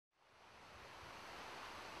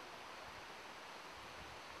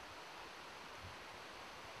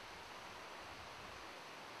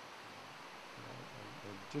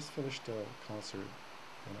just finished a concert,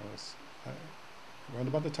 and around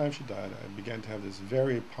about the time she died, I began to have this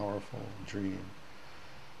very powerful dream.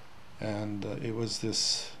 And it was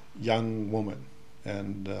this young woman.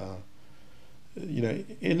 And,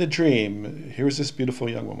 in the dream, here was this beautiful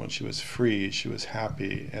young woman. She was free, she was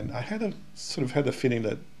happy. And I had sort of had the feeling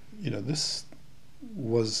that, this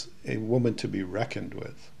was a woman to be reckoned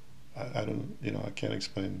with. I don't, I can't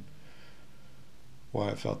explain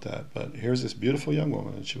why I felt that. But here's this beautiful young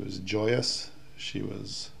woman, and she was joyous, she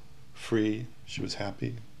was free, she was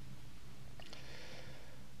happy.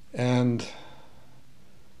 And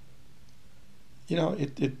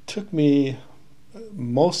it took me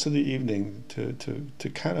most of the evening to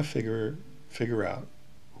kind of figure out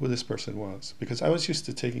who this person was, because I was used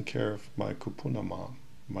to taking care of my kupuna mom,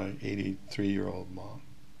 my 83-year-old mom.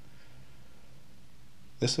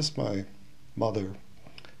 This is my mother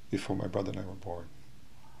before my brother and I were born.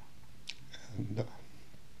 And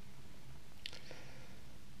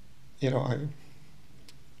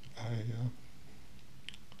I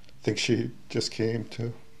think she just came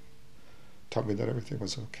to tell me that everything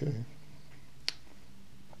was okay.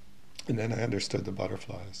 And then I understood the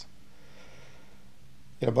butterflies.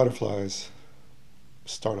 Butterflies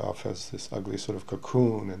start off as this ugly sort of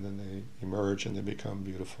cocoon, and then they emerge and they become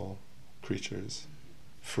beautiful creatures,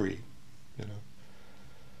 free.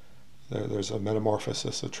 There's a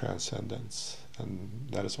metamorphosis of transcendence, and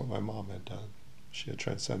that is what my mom had done. She had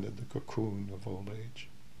transcended the cocoon of old age.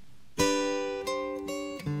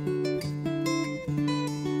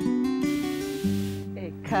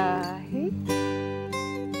 Kahi,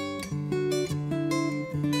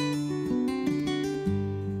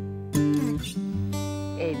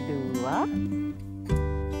 Elua,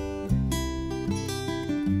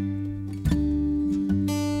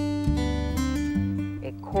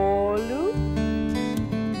 Ekolu,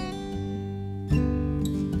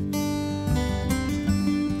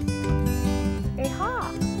 Eha.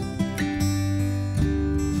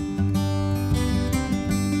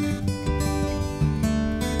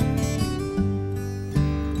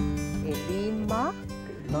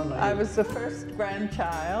 I was the first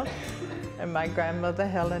grandchild, and my grandmother,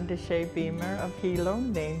 Helen Beamer of Hilo,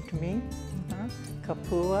 named me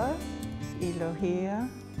Kapua Ilohia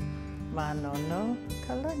Manono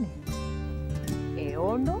Kalani.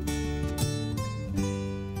 Eono,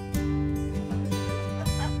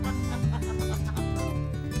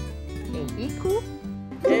 Ehiku,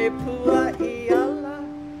 Epua Iala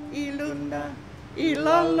Iluna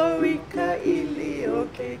Ilalo Ika Ili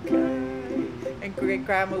Okekai. And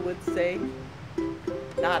great-grandma would say,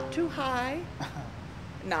 not too high,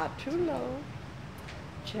 not too low,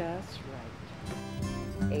 just right.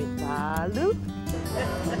 Evalu.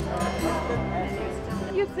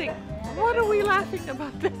 You think, what are we laughing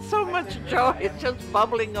about? There's so much joy. It's just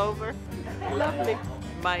bubbling over. Lovely.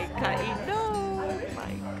 Mai kaino,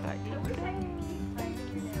 mai kaino.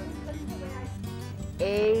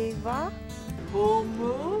 Eva.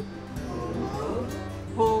 Humu,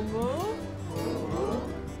 Humu,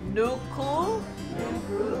 Nuku,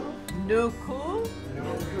 Nuku,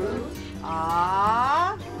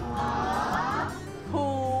 Ah,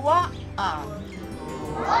 Hua'a.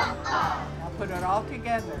 Now put it all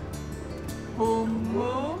together.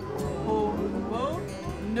 Humu, Humu,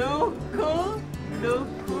 Nuku,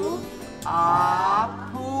 Nuku,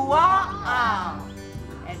 Ah, Hua'a.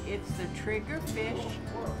 And it's the trigger fish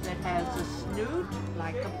that has a snoot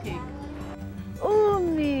like a pig.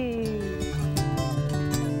 Umi.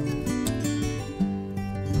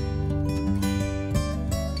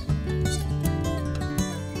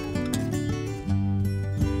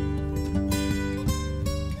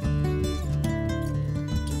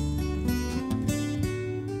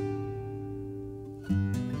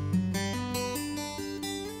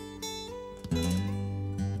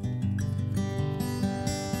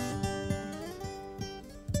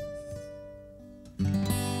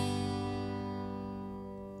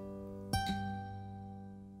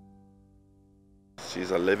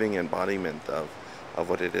 She's a living embodiment of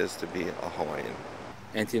what it is to be a Hawaiian.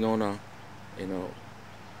 Aunty Nona, is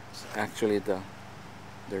actually the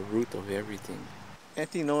root of everything.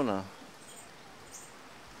 Aunty Nona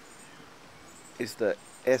is the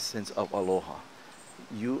essence of aloha.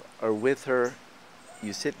 You are with her,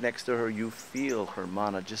 you sit next to her, you feel her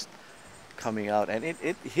mana just coming out, and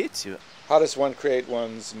it hits you. How does one create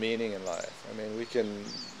one's meaning in life? I mean, we can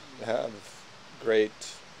have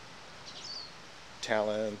great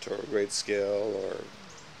talent or great skill or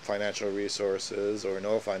financial resources or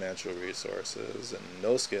no financial resources and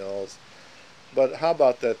no skills, but how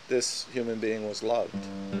about that this human being was loved?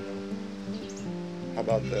 How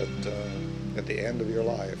about that at the end of your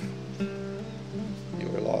life, you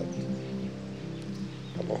are loved.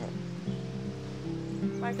 Aloha.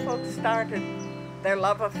 My folks started their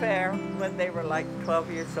love affair when they were like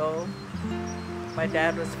 12 years old. My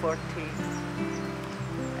dad was 14,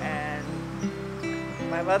 and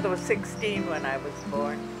my mother was 16 when I was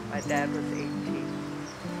born. My dad was 18.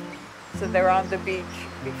 So they're on the beach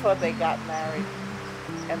before they got married.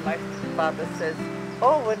 And my father says,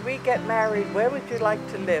 oh, when we get married, where would you like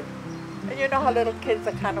to live? And you know how little kids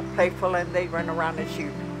are kind of playful and they run around, and she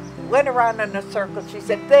went around in a circle. She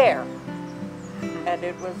said, there. And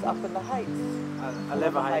it was up in the Heights.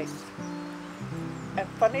 Aloha Heights. And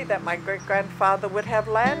funny that my great-grandfather would have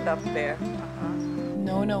land up there.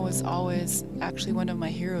 Nona was always actually one of my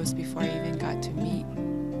heroes before I even got to meet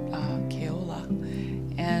Keola.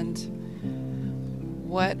 And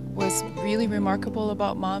what was really remarkable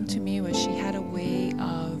about Mom to me was she had a way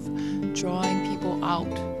of drawing people out,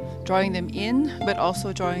 drawing them in, but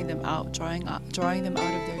also drawing them out, drawing them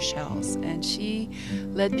out of their shells. And she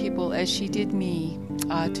led people, as she did me,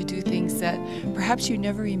 to do things that perhaps you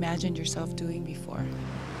never imagined yourself doing before.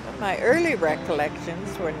 My early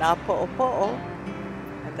recollections were Napo'opo'o,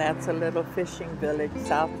 and that's a little fishing village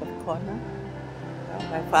south of Kona.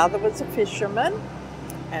 My father was a fisherman,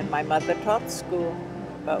 and my mother taught school,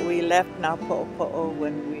 but we left Napo'opo'o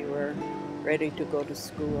when we were ready to go to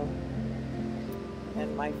school.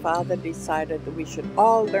 And my father decided that we should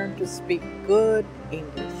all learn to speak good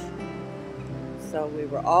English. So we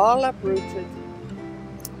were all uprooted,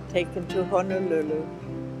 taken to Honolulu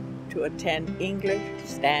to attend English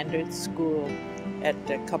Standard School at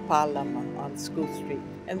Kapalama on School Street.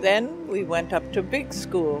 And then we went up to big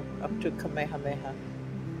school, up to Kamehameha.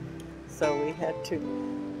 So we had to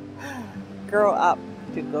grow up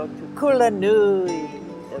to go to Kulanui,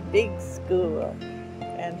 the big school.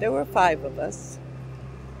 And there were 5 of us.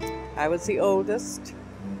 I was the oldest.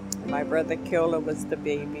 My brother Keola was the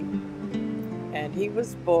baby. And he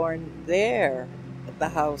was born there at the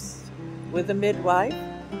house with a midwife.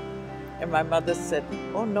 And my mother said,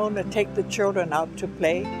 oh, Nona, take the children out to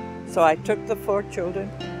play. So I took the 4 children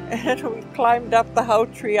and we climbed up the hau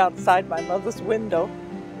tree outside my mother's window.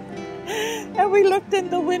 And we looked in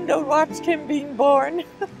the window, watched him being born.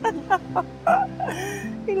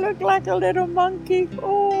 He looked like a little monkey.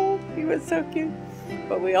 Oh, he was so cute.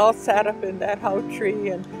 But we all sat up in that hau tree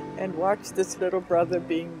and watched this little brother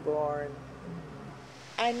being born.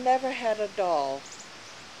 I never had a doll.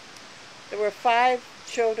 There were 5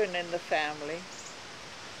 children in the family,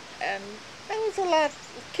 and there was a lot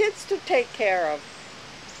of kids to take care of.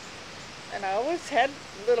 And I always had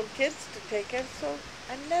little kids to take care of, so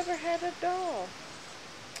I never had a doll.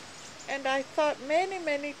 And I thought many,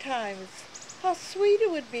 many times how sweet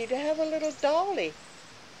it would be to have a little dolly.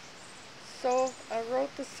 So I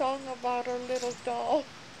wrote the song about a little doll.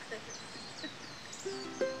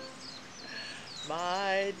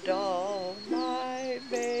 My doll, my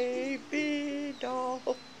baby doll,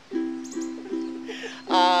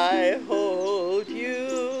 I hold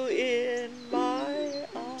you in my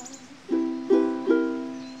arms,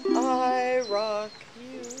 I rock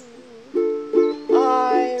you,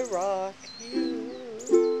 my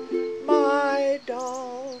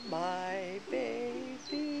doll, my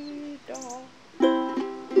baby doll.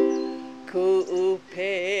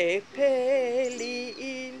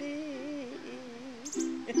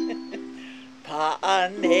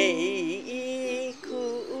 Pa'anei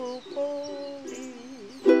ku'upoli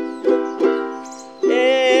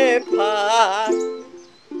epa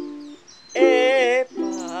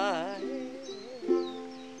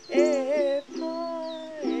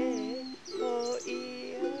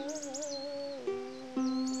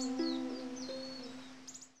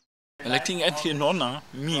Electing Aunty Nona,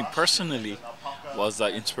 me personally, was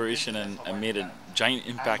inspiration and made a giant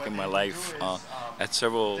impact in my life at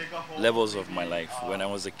several levels of my life. When I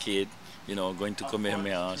was a kid, you know, going to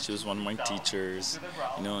Kamehameha, she was one of my teachers,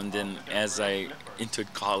 you know, and then as I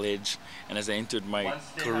entered college and as I entered my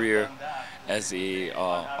career as a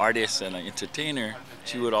artist and an entertainer,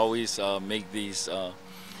 she would always make these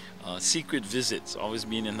secret visits, always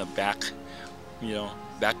being in the back, you know,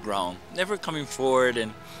 background, never coming forward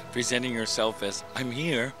and presenting herself as I'm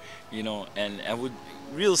here, you know, and I would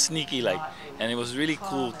real sneaky like, and it was really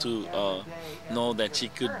cool to know that she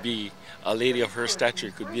could be a lady of her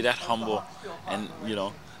stature, could be that humble and, you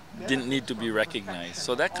know, didn't need to be recognized.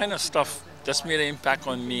 So that kind of stuff just made an impact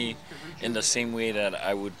on me in the same way that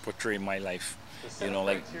I would portray my life. You know,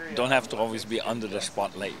 like, don't have to always be under the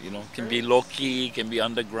spotlight, you know, can be low-key, can be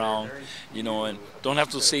underground, you know, and don't have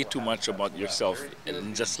to say too much about yourself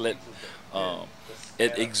and just let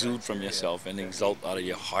it exudes from yourself and exalt out of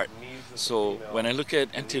your heart. So when I look at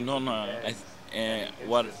Aunty Nona and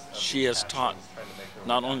what she has taught,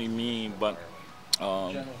 not only me but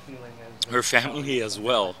her family as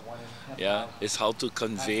well, yeah, is how to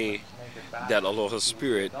convey that Aloha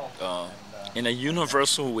spirit in a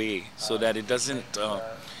universal way, so that it doesn't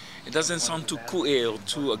sound too ku'e or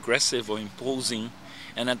too aggressive or imposing,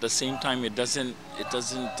 and at the same time it doesn't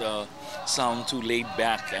sound too laid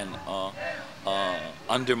back and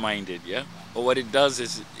undermined. Yeah, but what it does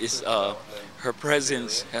is her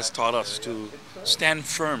presence has taught us to stand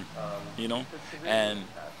firm, you know, and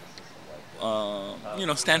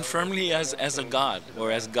stand firmly as a God,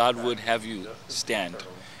 or as God would have you stand.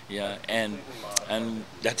 Yeah, and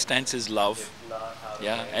that stance is love.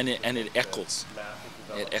 Yeah, and it echoes.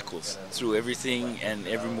 It echoes through everything and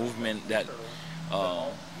every movement that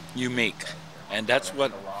you make, and that's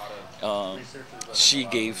what she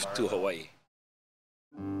gave to Hawaii.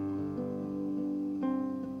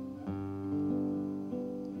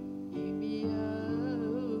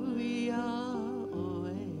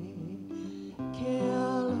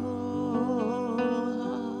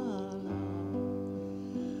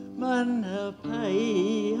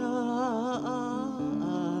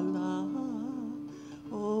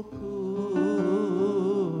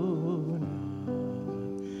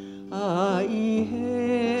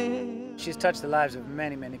 She's touched the lives of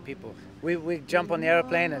many, many people. We jump on the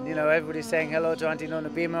airplane and, you know, everybody's saying hello to Aunty Nona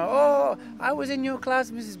Beamer. Oh, I was in your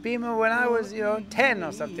class, Mrs. Beamer, when I was, 10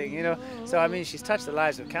 or something, you know. So, I mean, she's touched the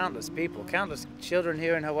lives of countless people, countless children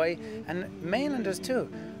here in Hawaii, and mainlanders too.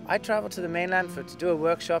 I travel to the mainland to do a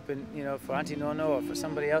workshop for Aunty Nona or for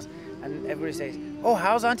somebody else, and everybody says, oh,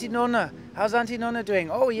 how's Aunty Nona? How's Aunty Nona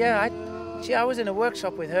doing? Oh, yeah, I was in a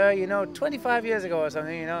workshop with her, 25 years ago or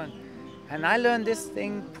something, and I learned this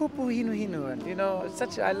thing, pupu hinu hinu, and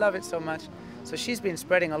I love it so much. So she's been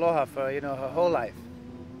spreading aloha for her whole life.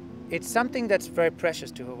 It's something that's very precious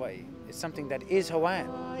to Hawaii. It's something that is Hawaiian,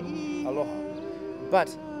 aloha.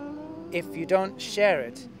 But if you don't share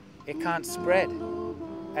it, it can't spread,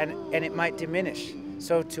 and it might diminish.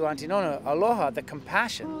 So to Aunty Nona, aloha, the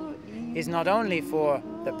compassion, is not only for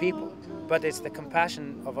the people, but it's the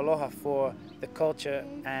compassion of aloha for the culture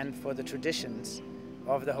and for the traditions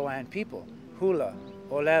of the Hawaiian people. Hula,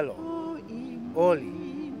 olelo, oli,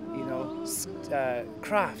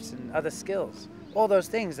 crafts and other skills. All those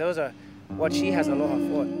things, those are what she has aloha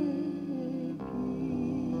for.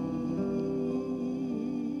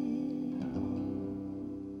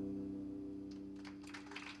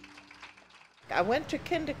 I went to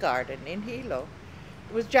kindergarten in Hilo.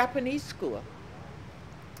 It was Japanese school.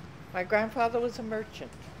 My grandfather was a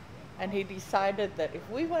merchant, and he decided that if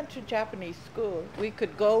we went to Japanese school, we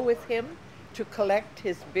could go with him to collect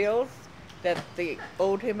his bills that they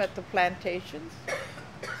owed him at the plantations.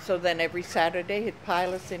 So then every Saturday he'd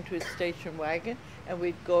pile us into his station wagon, and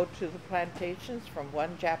we'd go to the plantations from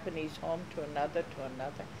one Japanese home to another.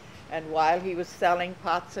 And while he was selling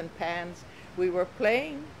pots and pans, we were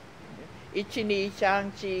playing Ichini,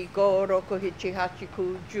 Shangchi, Go, Roko, Hichi,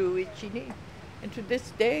 Hachiku, Ju, Ichini. And to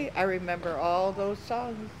this day, I remember all those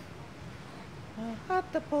songs.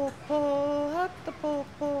 Hata po po,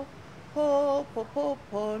 po po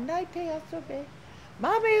po, naite asobe.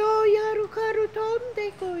 Mame o yaru karu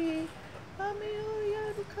tonde koi. Mame o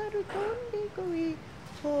yaru karu tonde koi.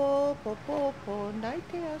 Po po,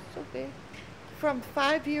 naite asobe. From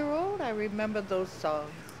 5-year-old, I remember those songs.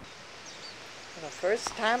 The first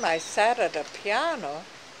time I sat at a piano,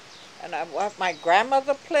 and my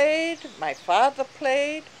grandmother played, my father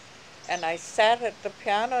played, and I sat at the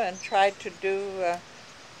piano and tried to do,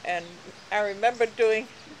 and I remember doing,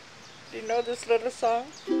 do you know this little song?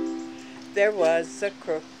 There was a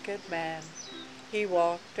crooked man, he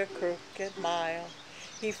walked a crooked mile,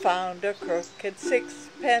 he found a crooked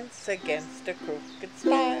sixpence against a crooked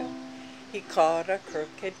stile. He caught a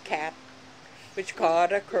crooked cat, which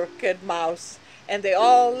caught a crooked mouse, and they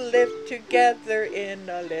all lived together in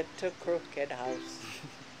a little crooked house.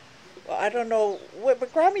 Well, I don't know,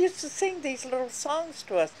 but Grandma used to sing these little songs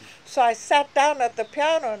to us. So I sat down at the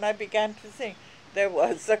piano and I began to sing, There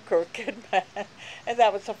was a crooked man. And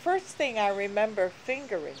that was the first thing I remember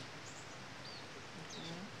fingering.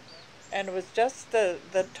 And it was just the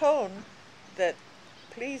tone that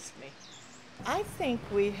pleased me. I think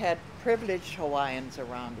we had privileged Hawaiians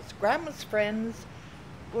around us. Grandma's friends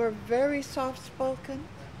were very soft-spoken,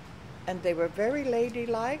 and they were very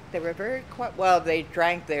ladylike. They were very quiet. Well, they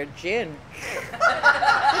drank their gin.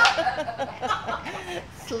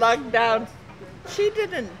 Slugged down. She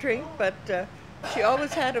didn't drink, but she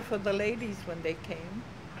always had it for the ladies when they came.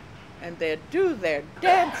 and they'd do their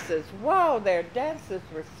dances. Wow, their dances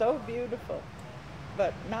were so beautiful,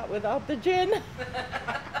 but not without the gin.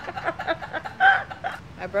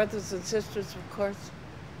 My brothers and sisters, of course,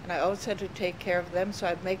 and I always had to take care of them, so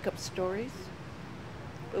I'd make up stories.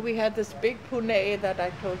 But we had this big pune that I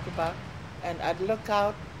told you about, and I'd look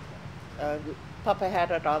out, Papa had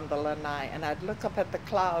it on the lanai, and I'd look up at the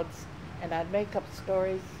clouds, and I'd make up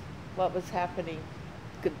stories, what was happening.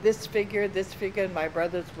 This figure, and my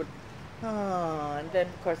brothers would, oh, and then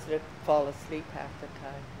of course they'd fall asleep half the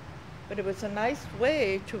time. But it was a nice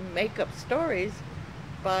way to make up stories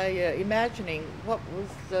by imagining what was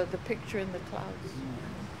the picture in the clouds.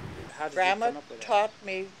 Grandma taught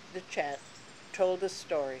me the chant, told the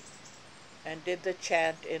story, and did the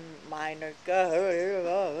chant in minor.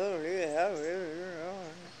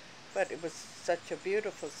 But it was such a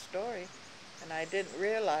beautiful story, and I didn't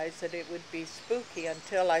realize that it would be spooky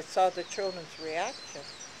until I saw the children's reaction.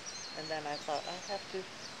 And then I thought, I have to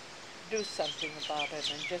do something about it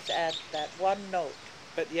and just add that one note.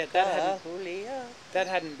 But yet that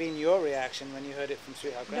hadn't been your reaction when you heard it from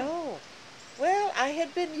Sweetheart Grandma. No. Well, I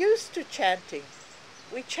had been used to chanting.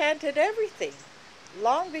 We chanted everything.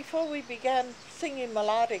 Long before we began singing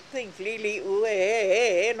melodic things, Lili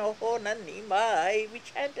ue no hona ni mai, we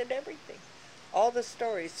chanted everything. All the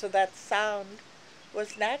stories, so that sound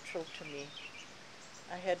was natural to me.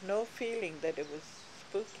 I had no feeling that it was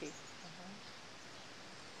spooky.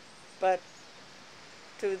 But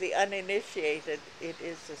to the uninitiated, it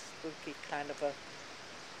is a spooky kind of a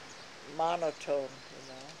monotone,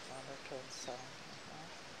 monotone song.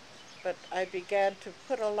 But I began to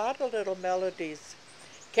put a lot of little melodies.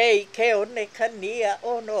 Kei ke o ne kania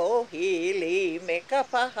o no hili me ka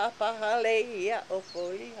paha paha leia o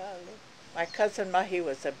polihale. My cousin Mahi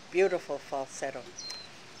was a beautiful falsetto.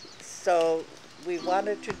 So we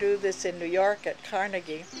wanted to do this in New York at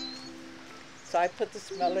Carnegie. So I put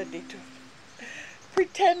this melody to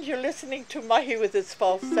pretend you're listening to Mahi with his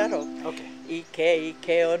falsetto. Okay. Ike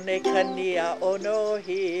o ne kania o no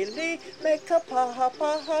hili me ka paha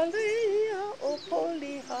paha leia o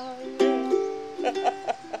polihale.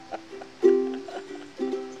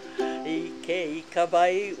 Ike ka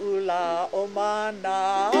vai ula o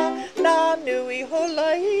mana na nui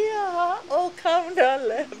holaia o kauna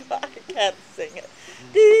leva. I can't sing it.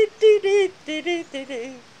 Dee dee dee dee dee dee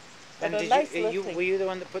dee. And were you the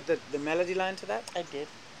one that put the melody line to that? I did.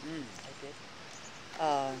 I did.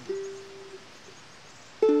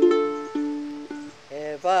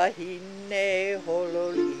 E wahine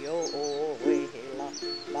hololio o wehela,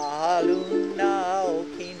 maluna o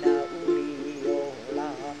kina uli o la.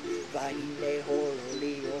 Wahine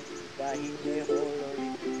hololio, wahine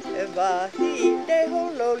hololio. E wahine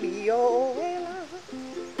hololio o wehela,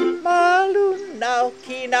 maluna o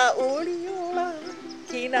kina uli o la.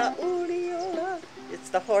 Kina uliola. It's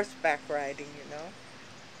the horseback riding,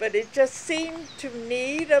 But it just seemed to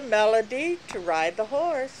need a melody to ride the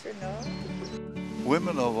horse,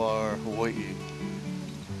 Women of our Hawaii,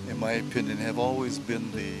 in my opinion, have always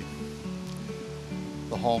been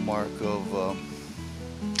the hallmark of,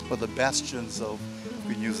 or the bastions of,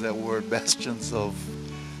 we can use that word, bastions of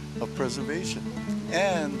preservation.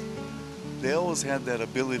 And they always had that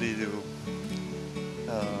ability to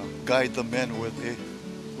guide the men where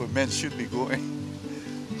men should be going.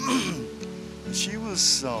 She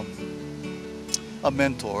was a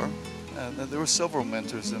mentor, and there were several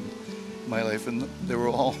mentors in my life, and they were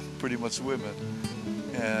all pretty much women.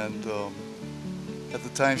 And at the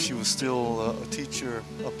time, she was still a teacher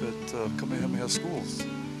up at Kamehameha schools.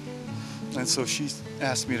 And so she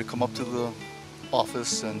asked me to come up to the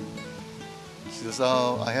office, and she says,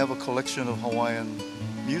 I have a collection of Hawaiian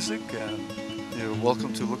music, and you're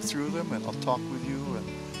welcome to look through them, and I'll talk with you.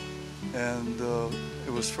 And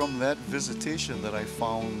it was from that visitation that I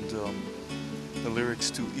found the lyrics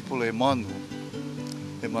to Ipole Manu.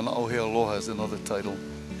 E Mana'ohe Aloha is another title.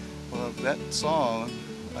 Well, that song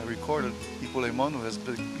I recorded, Ipole Manu, has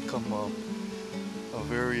become a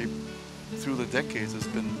very, through the decades, has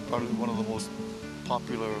been probably one of the most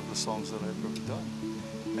popular of the songs that I've ever done.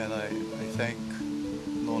 And I thank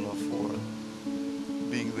Nona for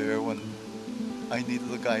being there when I needed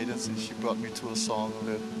the guidance, and she brought me to a song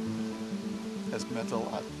that has meant a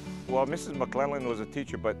lot. Well, Mrs. McClellan was a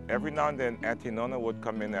teacher, but every now and then Aunty Nona would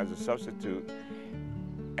come in as a substitute.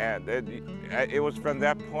 And it was from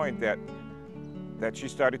that point that she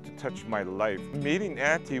started to touch my life. Meeting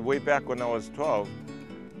Auntie way back when I was 12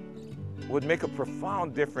 would make a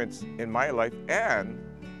profound difference in my life and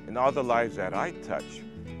in all the lives that I touch.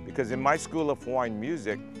 Because in my School of Hawaiian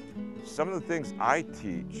Music, some of the things I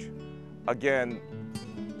teach, again,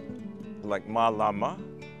 like Malama,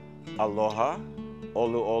 aloha,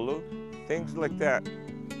 olu olu, things like that.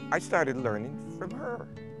 I started learning from her.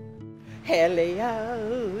 Hele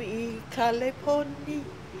au I kaleponi,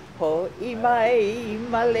 ho I mai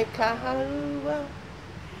male kahaua.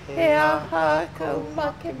 He aha kau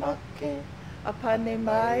make make, apane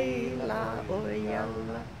mai la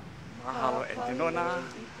oiala. Mahalo Aunty Nona,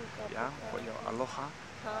 yeah, for your aloha.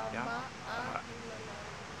 Yeah.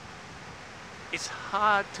 It's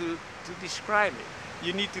hard to describe it.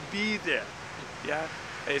 You need to be there. Yeah.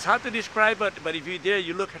 It's hard to describe, but if you're there,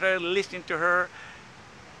 you look at her, listen to her,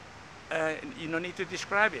 you don't need to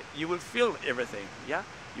describe it. You will feel everything. Yeah.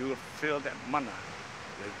 You will feel that mana,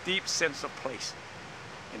 the deep sense of place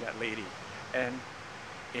in that lady and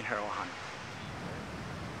in her ohana.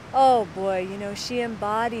 Oh boy, you know, she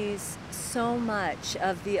embodies so much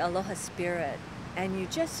of the aloha spirit, and you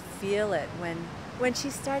just feel it when she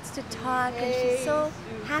starts to talk, and she's so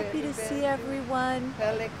happy to see everyone.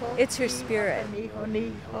 It's her spirit.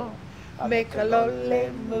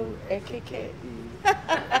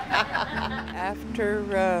 After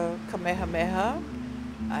Kamehameha,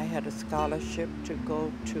 I had a scholarship to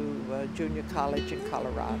go to junior college in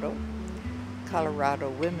Colorado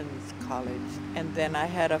Women's College. And then I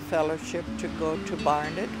had a fellowship to go to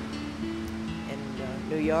Barnard in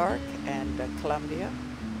New York and Columbia.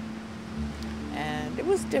 And it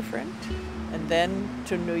was different. And then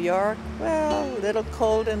to New York, well, a little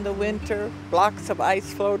cold in the winter, blocks of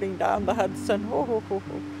ice floating down the Hudson,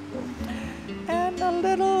 and a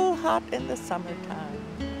little hot in the summertime.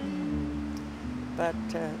 But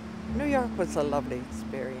New York was a lovely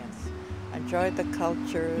experience. I enjoyed the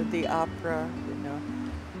culture, the opera, you know,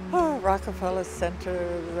 Rockefeller Center,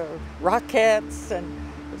 the Rockettes, and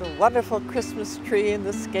the wonderful Christmas tree and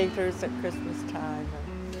the skaters at Christmas time,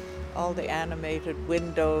 and all the animated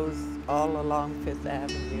windows all along Fifth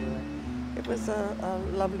Avenue. It was a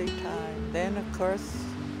lovely time. Then, of course,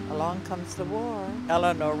 along comes the war.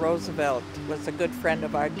 Eleanor Roosevelt was a good friend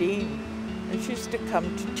of our dean, and she used to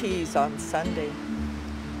come to teas on Sunday.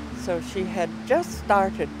 So she had just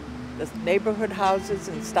started the neighborhood houses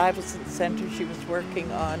in Stuyvesant Center. She was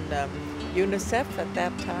working on UNICEF at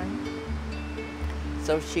that time.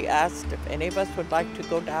 So she asked if any of us would like to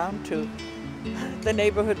go down to the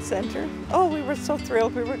neighborhood center. Oh, we were so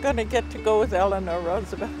thrilled. We were going to get to go with Eleanor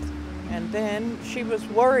Roosevelt. And then she was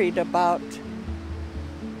worried about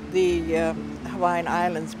the Hawaiian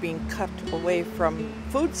Islands being cut away from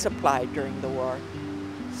food supply during the war.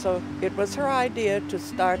 So it was her idea to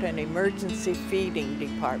start an emergency feeding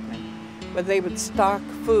department where they would stock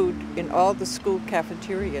food in all the school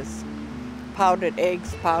cafeterias. Powdered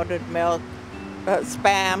eggs, powdered milk,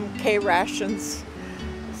 Spam, K-rations.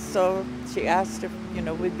 So she asked if, you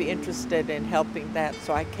know, we'd be interested in helping that,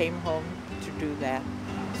 so I came home to do that.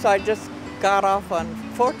 So I just got off on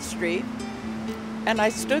 4th Street, and I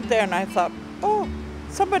stood there and I thought, oh,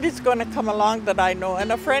 somebody's going to come along that I know.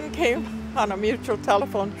 And a friend came on a mutual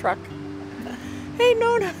telephone truck. Hey,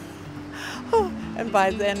 Nona. Oh. And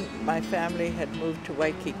by then, my family had moved to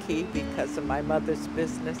Waikiki because of my mother's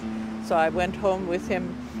business. So I went home with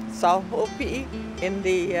him, saw Hopi in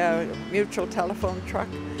the mutual telephone truck.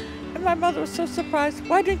 And my mother was so surprised.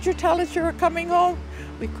 Why didn't you tell us you were coming home?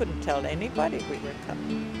 We couldn't tell anybody we were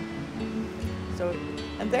coming. So,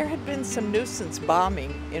 and there had been some nuisance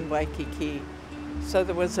bombing in Waikiki. So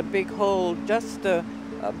there was a big hole just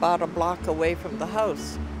about a block away from the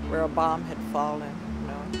house where a bomb had fallen. You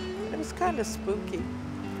know. It was kind of spooky.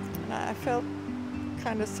 And I felt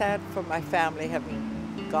kind of sad for my family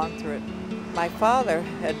having gone through it. My father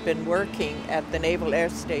had been working at the Naval Air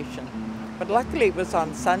Station, but luckily it was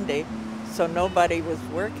on Sunday, so nobody was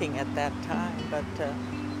working at that time. But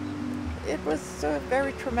it was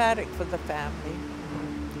very traumatic for the family.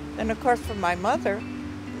 And of course for my mother,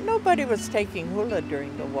 nobody was taking hula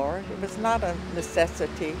during the war. It was not a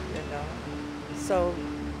necessity, you know. So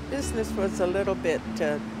business was a little bit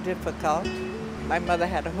difficult. My mother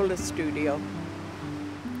had a hula studio,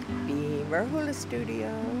 Beamer Hula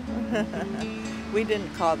Studio. We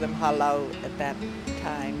didn't call them halau at that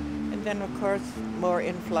time. And then of course more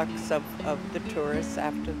influx of the tourists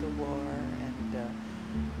after the war, and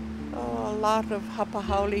a lot of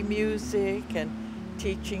hapahaole music and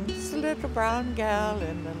teaching. Just a little brown gal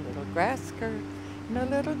in a little grass skirt in a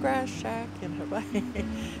little grass shack in Hawaii.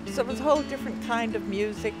 So it was a whole different kind of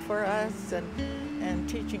music for us, and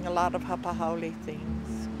teaching a lot of hapahaole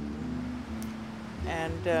things.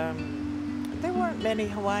 And there weren't many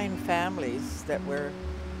Hawaiian families that were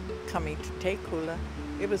coming to take hula.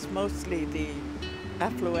 It was mostly the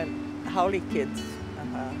affluent haole kids.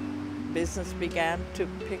 Business began to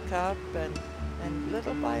pick up, and And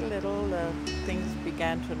little by little, things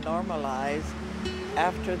began to normalize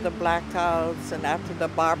after the blackouts and after the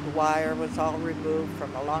barbed wire was all removed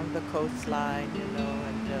from along the coastline, you know,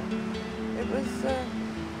 and it was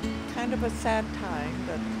kind of a sad time,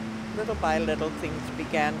 but little by little things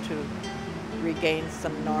began to regain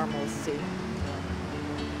some normalcy.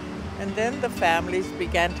 And then the families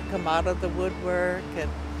began to come out of the woodwork and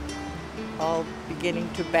all beginning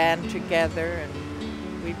to band together, and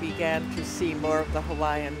we began to see more of the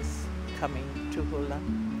Hawaiians coming to hula.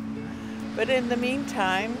 But in the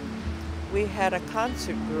meantime, we had a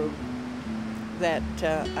concert group that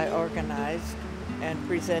I organized and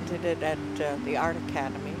presented it at the Art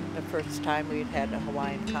Academy. The first time we'd had a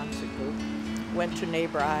Hawaiian concert group. Went to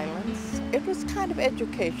neighbor islands. It was kind of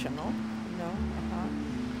educational, you know.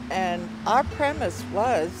 And our premise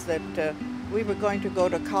was that we were going to go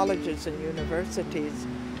to colleges and universities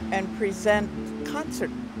and present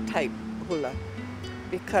concert-type hula,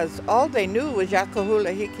 because all they knew was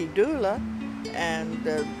Yakahula Hikidula and,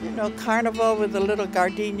 you know, carnival with a little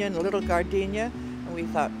gardenia and a little gardenia. And we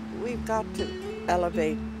thought, we've got to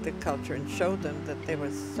elevate the culture and show them that there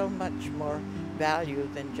was so much more value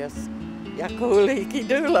than just Yakahula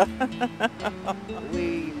Hikidula.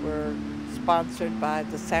 We were sponsored by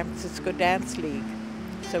the San Francisco Dance League,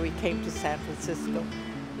 so we came to San Francisco.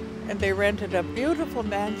 And they rented a beautiful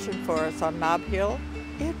mansion for us on Nob Hill.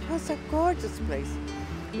 It was a gorgeous place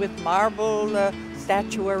with marble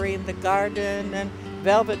statuary in the garden and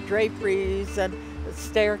velvet draperies and a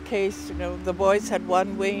staircase. You know, the boys had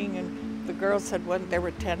one wing and the girls had one. There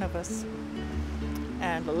were 10 of us.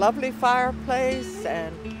 And a lovely fireplace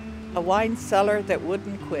and a wine cellar that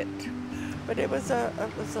wouldn't quit. But it was a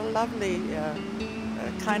lovely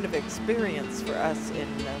kind of experience for us in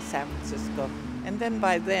San Francisco. And then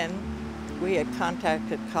by then, we had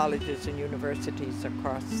contacted colleges and universities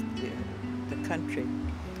across the country.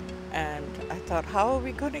 And I thought, how are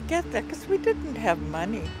we going to get there? Because we didn't have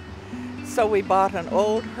money. So we bought an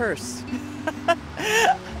old hearse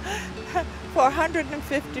for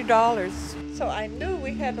 $150. So I knew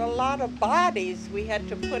we had a lot of bodies we had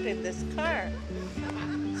to put in this car.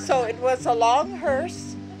 So it was a long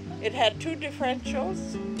hearse. It had 2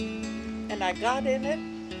 differentials. And I got in it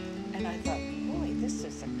and I thought, boy, this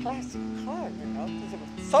is a classic car, you know, because there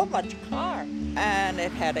was so much car. And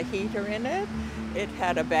it had a heater in it. It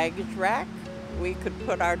had a baggage rack. We could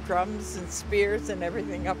put our drums and spears and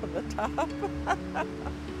everything up on the top.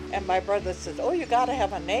 And my brother says, oh, you got to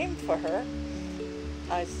have a name for her.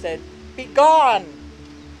 I said, be gone,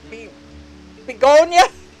 begonia.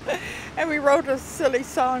 And we wrote a silly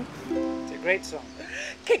song. It's a great song.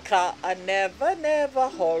 Kika a never, never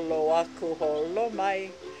holo aku holo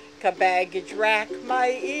mai. Ka baggage rack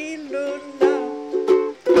mai iluna.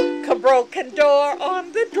 Ka broken door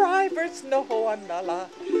on the driver's no hoanala.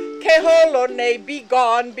 Ke holo ne be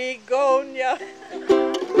gone, begonia.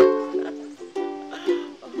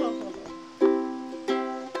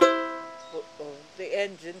 The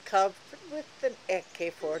engine covered with an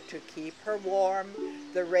AK-4 to keep her warm.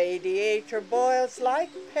 The radiator boils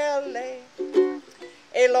like Pele.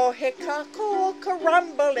 Elohe kako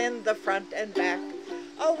rumble in the front and back.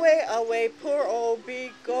 Away, away, poor old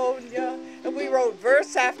begonia. And we wrote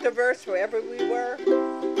verse after verse wherever we were.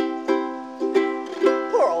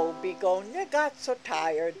 Poor old begonia got so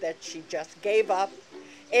tired that she just gave up.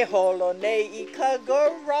 E holo nei ka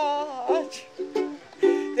garage.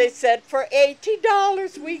 They said for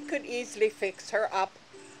 $80 we could easily fix her up.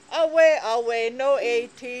 Away, away, no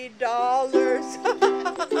 $80.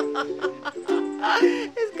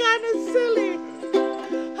 It's kind of silly.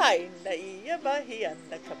 Hai na iya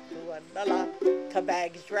bahiana kapuanala. Ka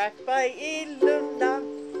baggage rack by iluna.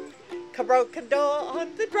 Ka broken door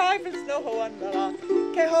on the driver's no hoanala.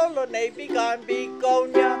 Ke holo ne be gone,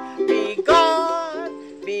 begonia. Be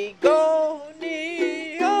gone, begonia.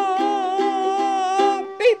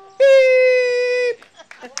 Beep, beep.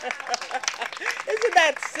 Isn't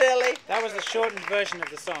that silly? That was the shortened version of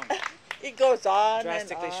the song. It goes on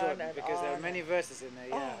drastically and on shortened and because on. there are many verses in there.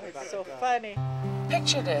 Yeah, Oh, it's so funny.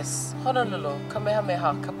 Picture this, Honolulu,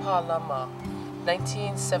 Kamehameha, Kapalama,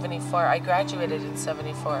 1974. I graduated in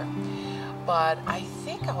 74. But I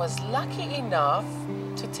think I was lucky enough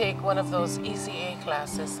to take one of those ECA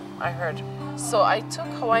classes, I heard. So I took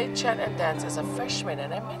Hawaii chant and dance as a freshman,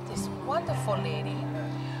 and I met this wonderful lady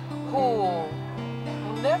who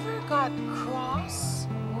never got cross,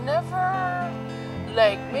 never,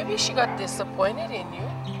 like, maybe she got disappointed in you.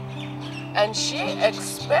 And she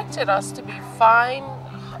expected us to be fine,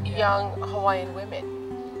 young Hawaiian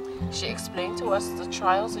women. She explained to us the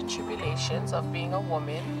trials and tribulations of being a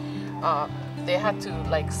woman, they had to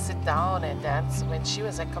like sit down and dance when she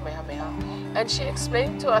was at Kamehameha. And she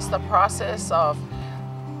explained to us the process of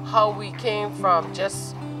how we came from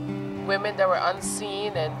just women that were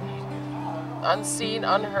unseen,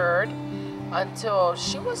 unheard, until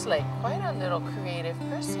she was like quite a little creative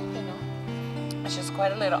person, you know. She's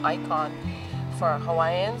quite a little icon for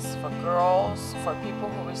Hawaiians, for girls, for people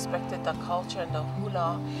who respected the culture and the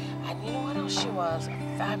hula. And you know what else she was? A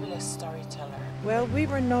fabulous storyteller. Well, we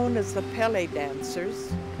were known as the Pele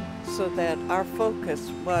dancers, so that our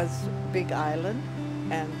focus was Big Island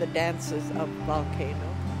and the dances of Volcano.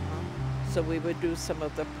 So we would do some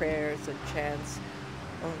of the prayers and chants.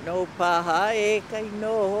 Oh, no paha e kai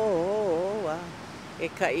noa, e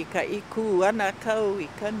ka iku ana kau I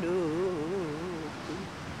ka nu,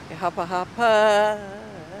 e hapa hapa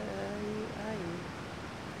ai,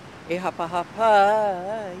 e hapa hapa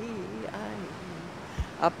ai,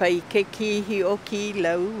 apa I ke kihi o ki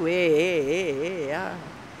lau e, I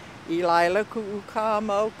laila ku ka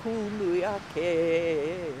mau ku nui a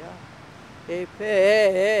ke, e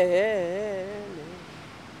pele.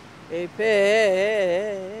 E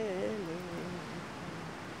pele.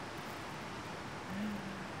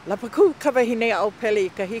 Lapaku kawahine au pele I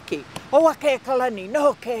ka hiki. O ake kalani,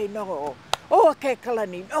 no ke no. O ake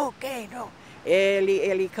kalani, no ke no.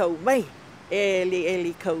 Eli kau mai.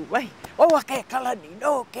 Eli kau mai. O ake kalani,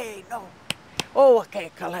 no ke no. O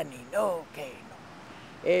ake kalani, no ke no.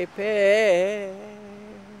 E pele.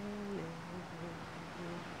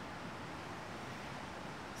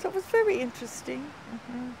 So it was very interesting,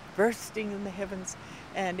 bursting in the heavens.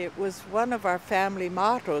 And it was one of our family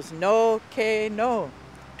mottos, no ke no,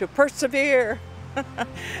 to persevere,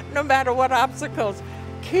 no matter what obstacles.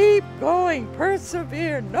 Keep going,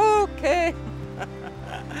 persevere, no ke.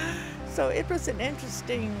 So it was an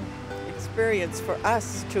interesting experience for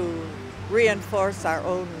us to reinforce our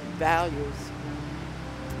own values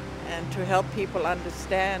and to help people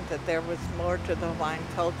understand that there was more to the Hawaiian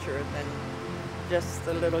culture than just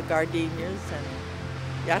the little gardenias and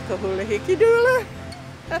yakahula hikidula.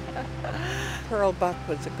 Pearl Buck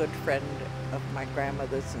was a good friend of my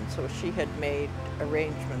grandmother's, and so she had made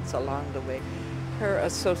arrangements along the way. Her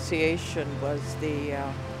association was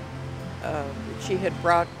she had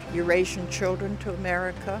brought Eurasian children to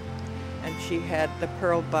America, and she had the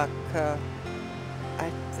Pearl Buck,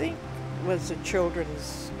 I think was a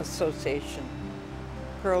children's association,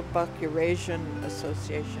 Pearl Buck Eurasian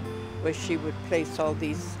Association, where she would place all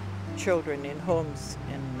these children in homes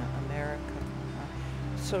in America.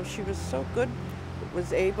 So she was so good,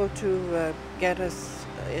 was able to get us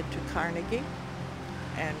into Carnegie,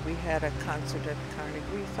 and we had a concert at Carnegie.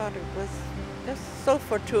 We thought it was just so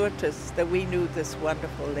fortuitous that we knew this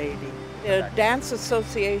wonderful lady. The dance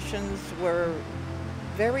associations were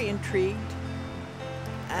very intrigued,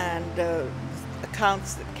 and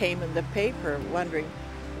accounts that came in the paper wondering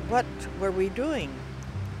what were we doing.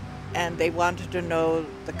 And they wanted to know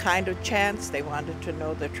the kind of chants, they wanted to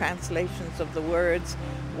know the translations of the words,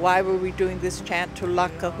 why were we doing this chant to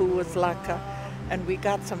Laka, who was Laka? And we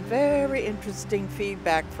got some very interesting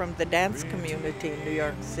feedback from the dance community in New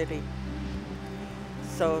York City.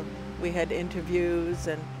 So we had interviews,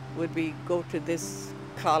 and would we go to this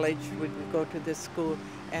college, would we go to this school,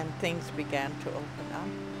 and things began to open up.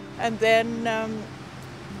 And then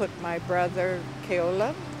put my brother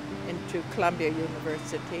Keola into Columbia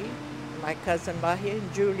University, my cousin Mahi in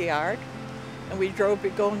Juilliard, and we drove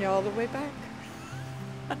Begonia all the way back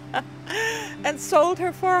and sold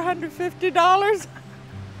her $450.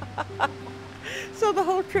 So the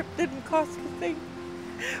whole trip didn't cost a thing.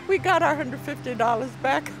 We got our $150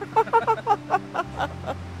 back.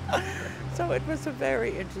 So it was a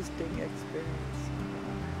very interesting experience.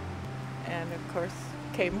 And of course,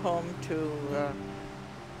 came home to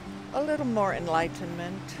a little more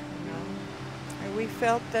enlightenment, you know. And we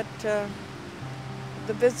felt that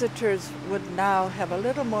the visitors would now have a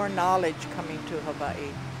little more knowledge coming to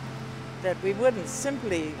Hawaii, that we wouldn't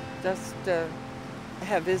simply just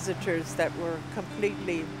have visitors that were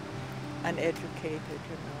completely uneducated,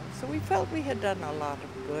 you know. So we felt we had done a lot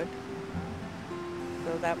of good.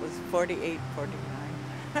 So that was 48,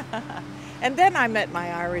 49. And then I met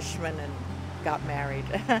my Irishman and got married.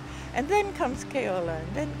 And then comes Keola,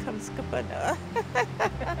 and then comes Kapana.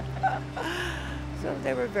 So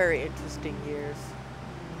they were very interesting years.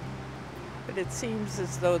 But it seems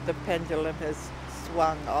as though the pendulum has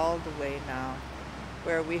swung all the way now,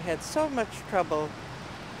 where we had so much trouble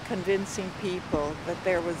convincing people that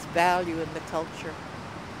there was value in the culture.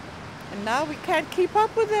 And now we can't keep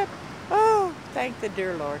up with it. Oh, thank the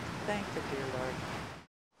dear Lord. Thank the dear Lord.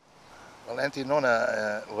 Well, Aunty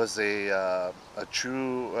Nona was a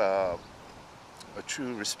true a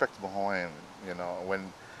true respectable Hawaiian. You know,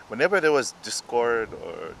 whenever there was discord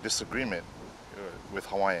or disagreement with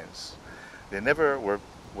Hawaiians, they never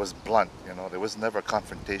was blunt. You know, there was never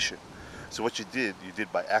confrontation. So what you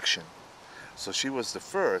did by action. So she was the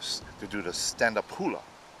first to do the stand-up hula,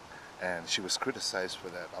 and she was criticized for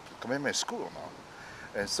that up at Kamehameha School now.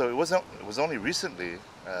 And so it was only recently,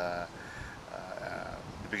 the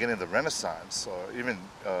beginning of the Renaissance, or even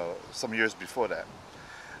some years before that,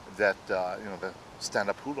 that you know, the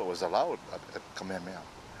stand-up hula was allowed at Kamehameha.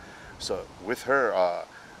 So with her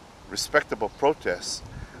respectable protest,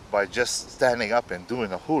 by just standing up and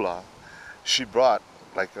doing a hula, she brought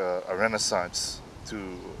like a renaissance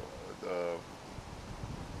to the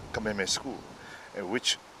Kamehameha School,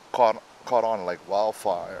 which caught on like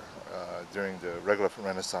wildfire during the regular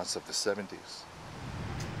Renaissance of the 70s.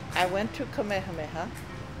 I went to Kamehameha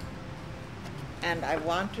and I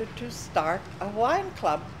wanted to start a Hawaiian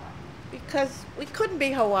club because we couldn't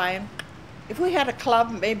be Hawaiian. If we had a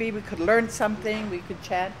club, maybe we could learn something, we could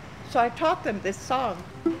chant. So I taught them this song.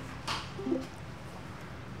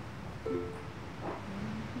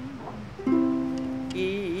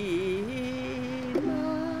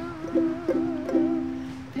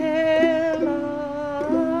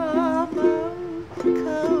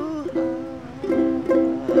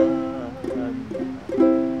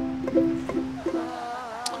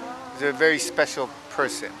 She's a very special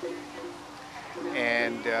person,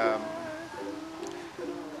 and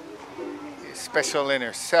special in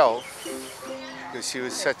herself because she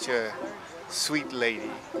was such a sweet lady.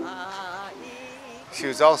 She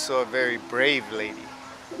was also a very brave lady,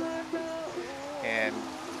 and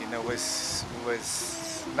you know, was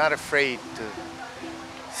not afraid to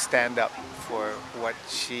stand up for what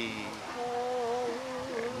she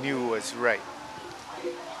knew was right.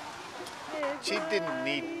 She didn't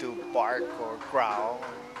need to bark or growl.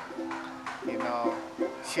 You know,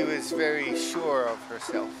 she was very sure of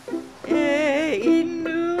herself.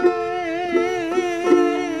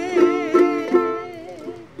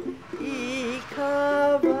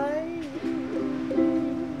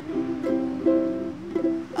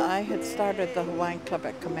 I had started the Hawaiian Club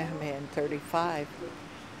at Kamehameha in '35,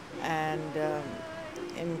 and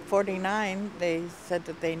in '49 they said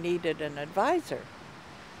that they needed an advisor.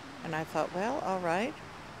 And I thought, well, all right.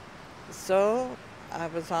 So I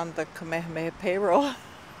was on the Kamehameha payroll.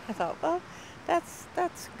 I thought, well,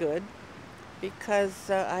 that's good,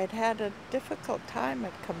 because I'd had a difficult time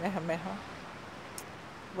at Kamehameha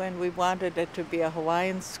when we wanted it to be a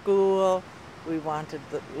Hawaiian school. We wanted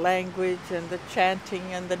the language and the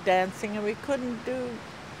chanting and the dancing, and we couldn't do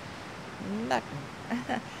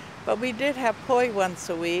nothing. But we did have poi once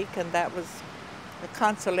a week, and that was a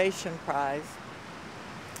consolation prize.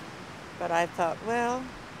 But I thought, well,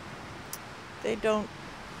 they don't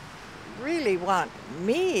really want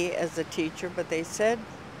me as a teacher, but they said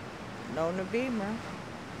Nona Beamer.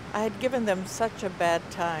 I had given them such a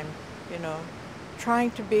bad time, you know,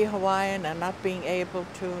 trying to be Hawaiian and not being able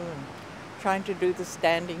to, and trying to do the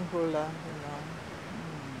standing hula, you know.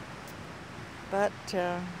 But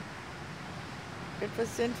it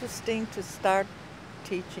was interesting to start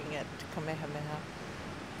teaching at Kamehameha.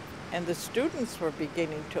 And the students were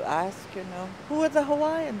beginning to ask, you know, who are the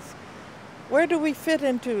Hawaiians? Where do we fit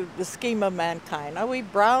into the scheme of mankind? Are we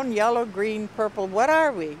brown, yellow, green, purple? What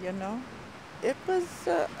are we, you know? It was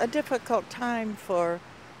a difficult time for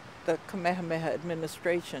the Kamehameha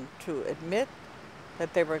administration to admit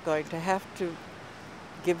that they were going to have to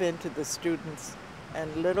give in to the students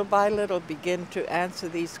and little by little begin to answer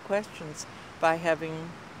these questions by having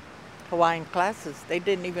Hawaiian classes. They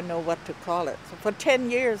didn't even know what to call it. So for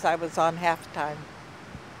 10 years I was on half-time,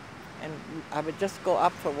 and I would just go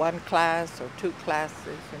up for one class or two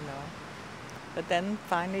classes, you know. But then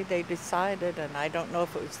finally they decided, and I don't know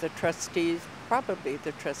if it was the trustees, probably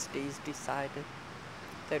the trustees decided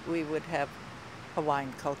that we would have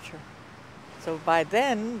Hawaiian culture. So by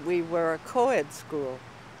then we were a co-ed school.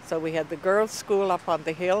 So we had the girls' school up on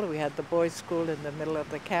the hill, we had the boys' school in the middle of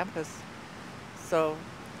the campus. So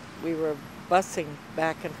we were busing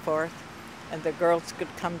back and forth, and the girls could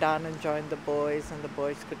come down and join the boys, and the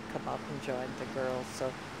boys could come up and join the girls.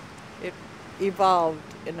 So it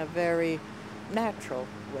evolved in a very natural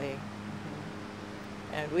way.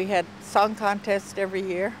 And we had song contests every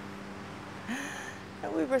year.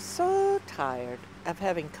 And we were so tired of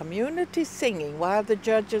having community singing while the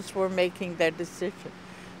judges were making their decision.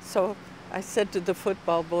 So I said to the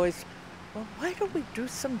football boys, well, why don't we do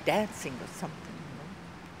some dancing or something?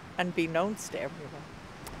 Unbeknownst to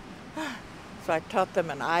everyone. So I taught them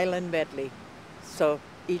an island medley. So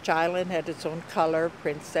each island had its own color,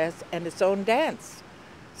 princess, and its own dance.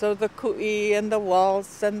 So the ku'i and the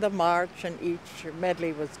waltz and the march and each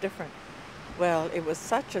medley was different. Well, it was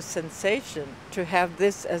such a sensation to have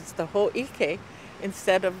this as the ho'ike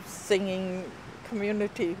instead of singing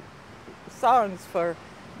community songs for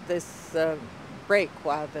this break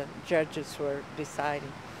while the judges were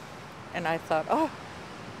deciding. And I thought, oh,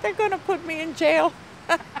 they're going to put me in jail.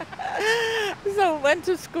 So I went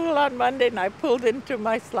to school on Monday and I pulled into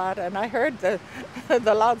my slot and I heard the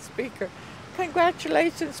loudspeaker,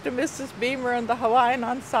 "Congratulations to Mrs. Beamer and the Hawaiian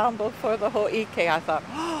Ensemble for the ho'ike." I thought,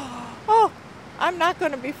 oh, I'm not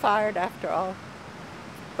going to be fired after all.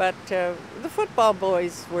 But the football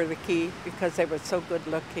boys were the key because they were so good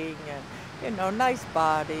looking and, you know, nice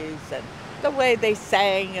bodies, and the way they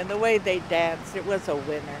sang and the way they danced, it was a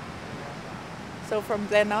winner. So from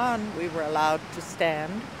then on, we were allowed to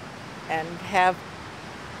stand and have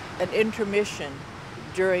an intermission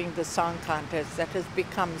during the song contest that has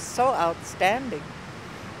become so outstanding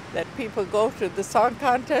that people go to the song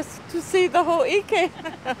contest to see the ho'ike.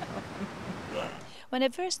 When I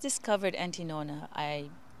first discovered Aunty Nona, I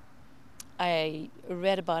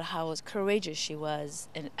read about how courageous she was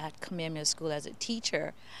at Kamehameha School as a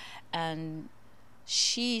teacher, and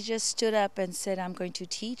she just stood up and said, "I'm going to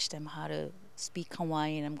teach them how to speak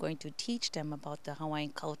Hawaiian. I'm going to teach them about the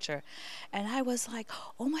Hawaiian culture." And I was like,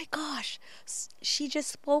 oh my gosh, she just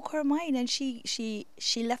spoke her mind, and she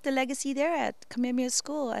left a legacy there at Kamehameha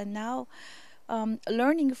School, and now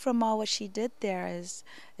learning from all what she did there is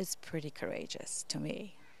pretty courageous to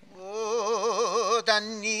me. O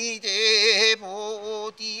tani te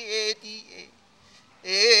po ti e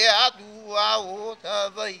he atua o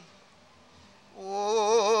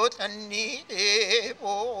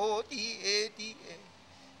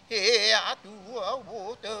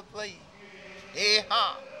te pai he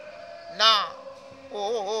ha na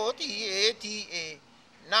o ti e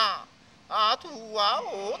na atua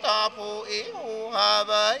o ta po e o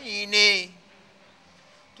Hawai'i ne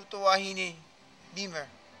Tutawahine Beamer,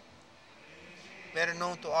 better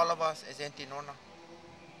known to all of us as Aunty Nona.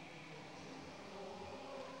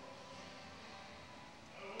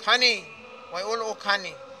 Kani Waiolo o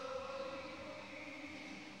Kani,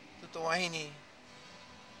 Tutawahine,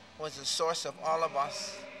 was the source of all of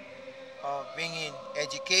us, of bringing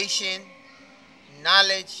education,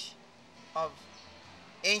 knowledge of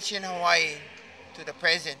ancient Hawaii to the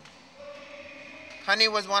present. Kani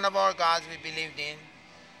was one of our gods we believed in,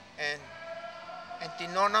 and Aunty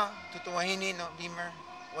Nona Tutawahine Beamer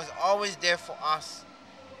was always there for us,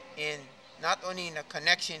 in not only in the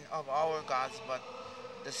connection of our gods, but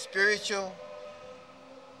the spiritual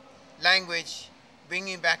language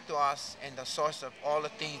bringing back to us, and the source of all the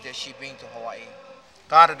things that she brings to Hawaii.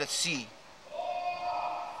 God of the sea.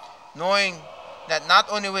 Knowing that not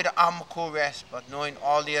only where the Amako rest, but knowing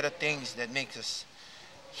all the other things that makes us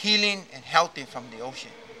healing and healthy from the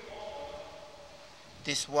ocean.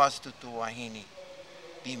 This was Tutawahine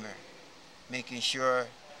Beamer, making sure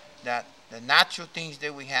that the natural things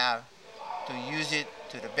that we have, to use it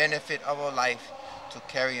to the benefit of our life, to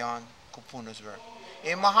carry on Kupuna's work.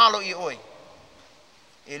 E mahalo I oi.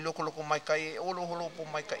 E loko loko mai kai, e olo holopo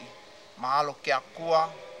mai kai. Mahalo ke akua,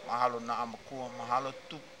 mahalo na amakua, mahalo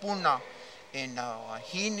tupuna e na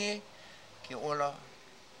wahine ke ola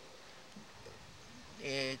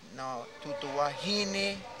e na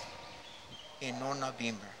Tutawahine e Nona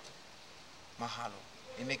Beamer. Mahalo.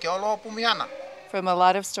 E me ke aloha pumiana. From a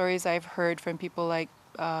lot of stories I've heard from people like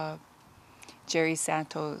Jerry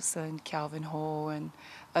Santos and Calvin Ho and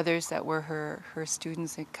others that were her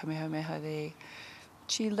students in Kamehameha,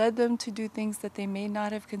 she led them to do things that they may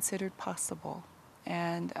not have considered possible.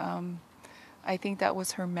 And I think that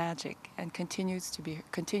was her magic, and continues to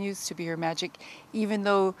be her magic, even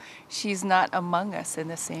though she's not among us in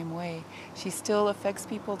the same way. She still affects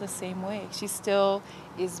people the same way. She still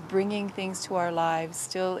is bringing things to our lives,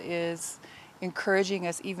 still is encouraging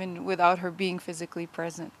us even without her being physically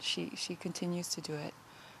present. She continues to do it.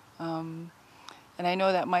 And I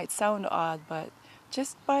know that might sound odd, but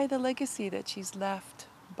just by the legacy that she's left,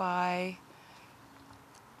 by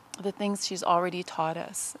the things she's already taught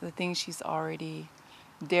us, the things she's already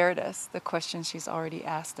dared us, the questions she's already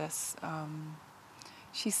asked us,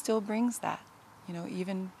 she still brings that, you know,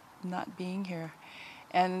 even not being here.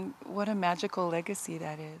 And what a magical legacy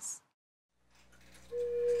that is.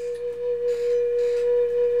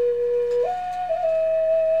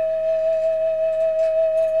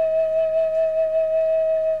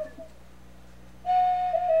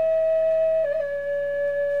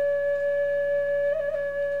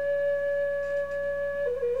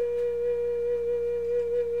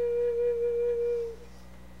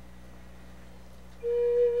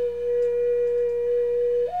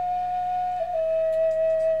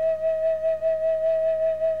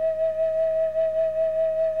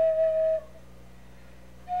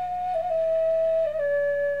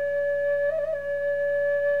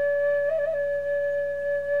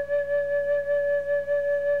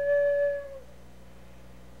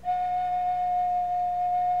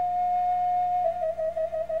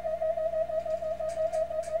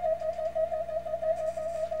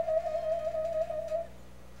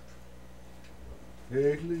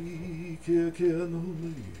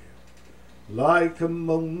 like a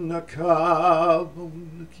Mauna Ka,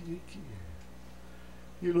 Mauna Kiki,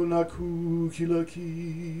 Ilona Kukila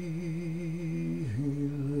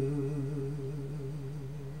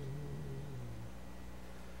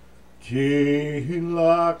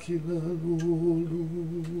Kila Kila Luluna,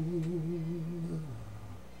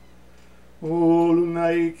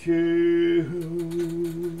 Olunaike.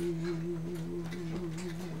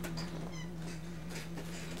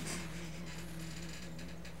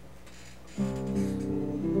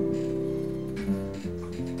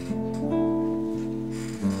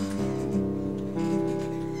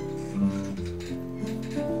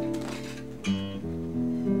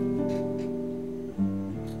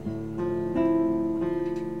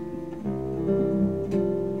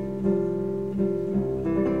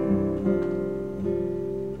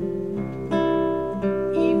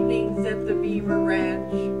 Evenings at the Beamer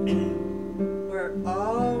Ranch were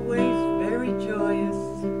always very joyous.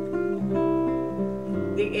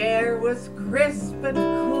 The air was crisp and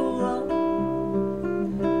cool.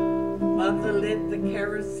 Mother lit the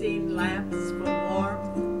kerosene lamps for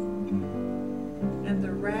warmth, and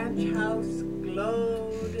the ranch house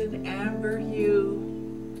glowed in amber hue.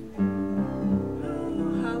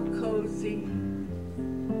 Oh, how cozy.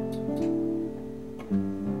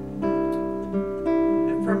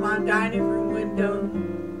 From our dining room window,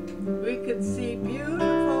 we could see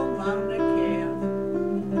beautiful Mauna Kea.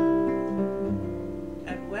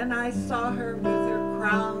 And when I saw her with her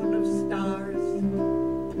crown of stars,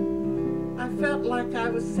 I felt like I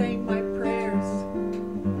was saying my prayers.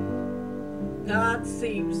 God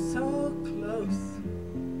seemed so close,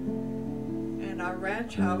 and our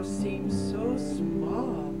ranch house seemed so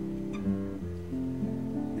small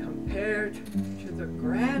compared to the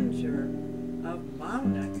grandeur of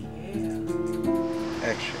Mauna Kea.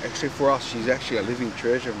 Actually, for us, she's actually a living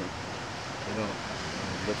treasure, man. You know,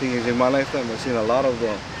 the thing is, in my lifetime, I've seen a lot of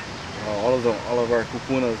the, all of our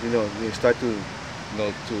kupunas. You know, they start to, you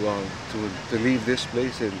know, to leave this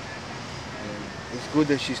place, and it's good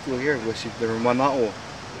that she's still here. But the mana'o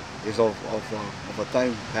is of a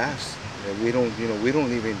time past. We don't, you know, we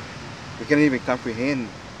can't even comprehend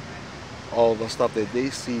all the stuff that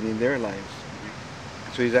they've seen in their lives.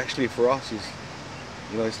 So it's actually for us,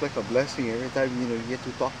 you know, it's like a blessing every time, you know, you get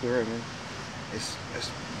to talk to her, man.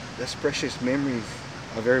 That's precious memories.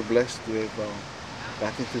 I'm very blessed to have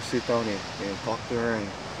gotten to sit down and talk to her, and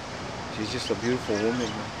she's just a beautiful woman,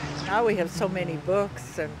 man. Now we have so many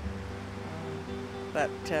books,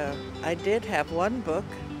 but I did have one book.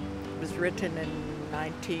 It was written in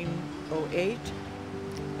 1908,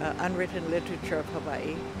 Unwritten Literature of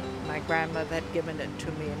Hawaii. My grandmother had given it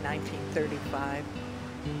to me in 1935.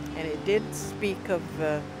 And it did speak of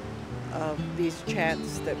these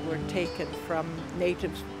chants that were taken from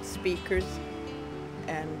native speakers,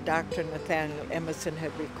 and Dr. Nathaniel Emerson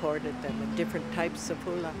had recorded them in different types of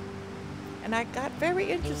hula. And I got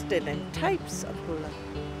very interested in types of hula.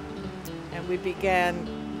 And we began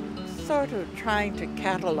sort of trying to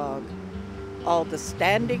catalog all the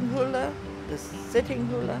standing hula, the sitting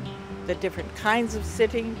hula, the different kinds of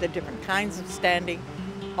sitting, the different kinds of standing,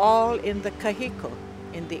 all in the kahiko,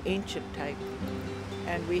 in the ancient type.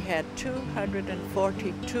 And we had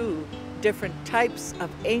 242 different types of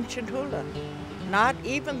ancient hula. Not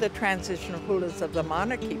even the transitional hulas of the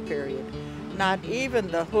monarchy period, not even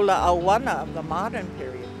the hula awana of the modern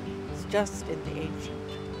period. It's just in the ancient.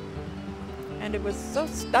 And it was so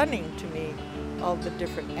stunning to me, all the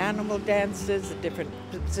different animal dances, the different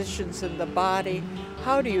positions in the body.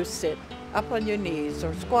 How do you sit? Up on your knees,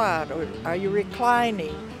 or squat, or are you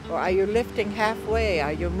reclining? Or are you lifting halfway?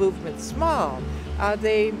 Are your movements small? Are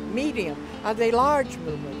they medium? Are they large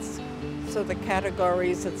movements? So the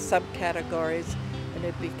categories and subcategories, and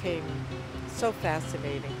it became so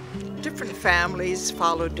fascinating. Different families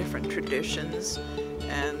follow different traditions,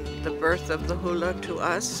 and the birth of the hula to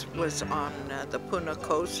us was on the Puna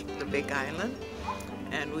Coast, the Big Island,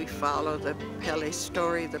 and we follow the Pele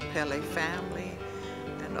story, the Pele family,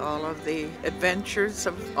 and all of the adventures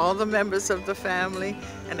of all the members of the family,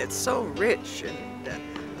 and it's so rich in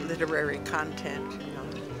literary content, you know.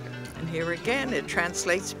 And here again, it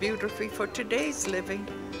translates beautifully for today's living,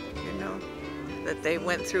 you know, that they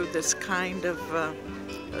went through this kind of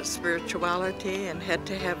spirituality and had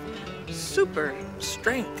to have super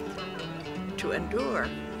strength to endure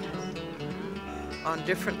on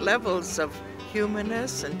different levels of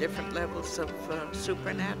humanness and different levels of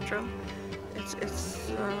supernatural.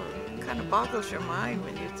 It's kind of boggles your mind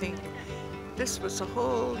when you think this was a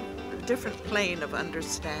whole different plane of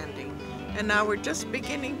understanding, and now we're just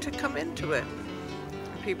beginning to come into it.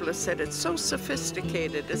 people have said it's so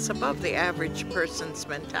sophisticated, it's above the average person's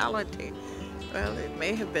mentality. Well, it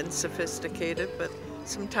may have been sophisticated, but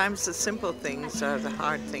sometimes the simple things are the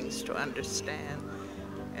hard things to understand.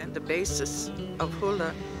 And the basis of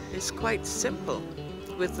hula is quite simple,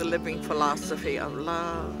 with the living philosophy of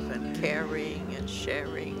love and caring and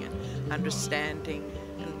sharing and understanding,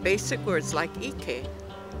 and basic words like ike,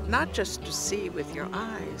 not just to see with your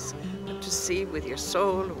eyes, but to see with your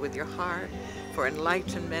soul, with your heart, for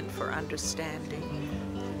enlightenment, for understanding.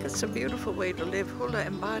 It's a beautiful way to live. Hula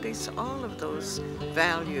embodies all of those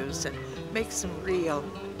values and makes them real.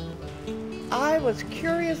 I was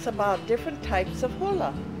curious about different types of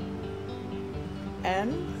hula,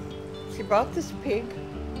 and she brought this pig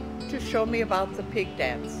to show me about the pig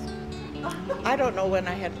dance. I don't know when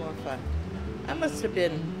I had more fun. I must have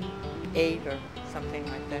been 8 or something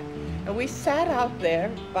like that. And we sat out there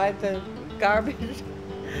by the garbage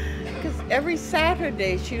because every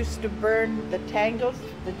Saturday she used to burn the tangles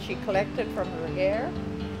that she collected from her hair,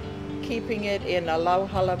 keeping it in a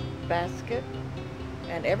lauhala basket.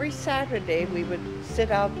 And every Saturday we would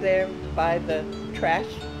sit out there by the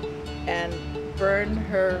trash and burn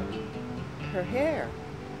her hair,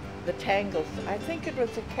 the tangles. I think it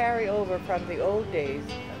was a carryover from the old days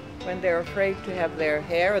when they're afraid to have their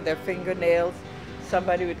hair or their fingernails.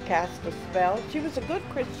 Somebody would cast a spell. She was a good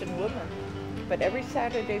Christian woman, but every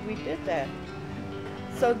Saturday we did that.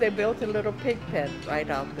 So they built a little pig pen right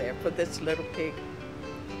out there for this little pig.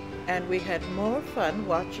 And we had more fun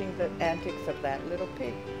watching the antics of that little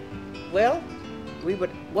pig. Well, we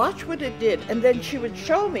would watch what it did, and then she would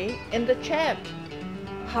show me in the chant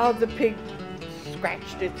how the pig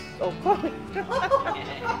scratched its okoi.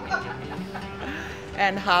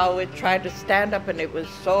 And how it tried to stand up, and it was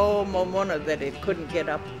so momona that it couldn't get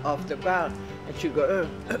up off the ground. And she'd go,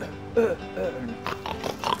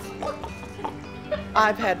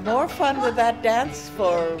 I've had more fun with that dance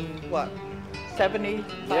for, what,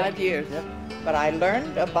 75 years. But I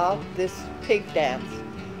learned about this pig dance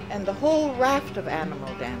and the whole raft of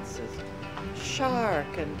animal dances.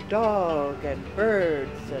 Shark and dog and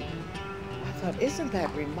birds. And I thought, isn't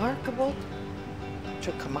that remarkable?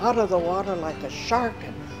 To come out of the water like a shark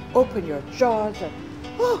and open your jaws. And,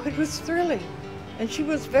 oh, it was thrilling. And she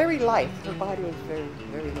was very light. Her body was very,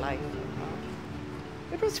 very light.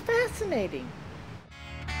 It was fascinating.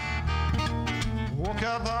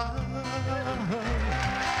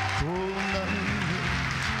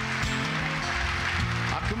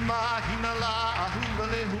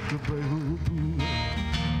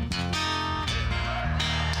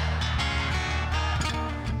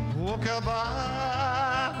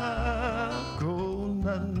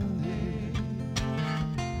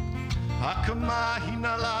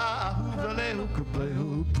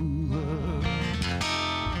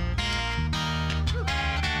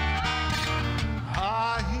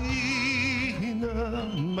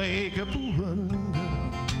 Make a buhana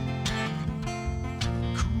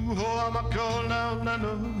Kuho amakona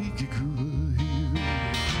nano ikikua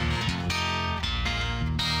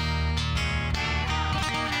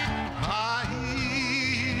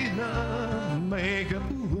Haina make a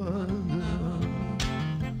buhana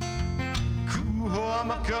Kuho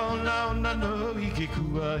amakona nano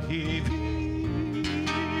ikikua hivi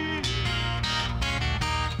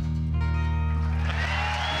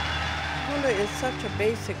Hula is such a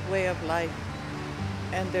basic way of life,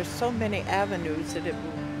 and there's so many avenues that it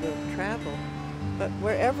will travel. But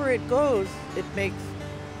wherever it goes, it makes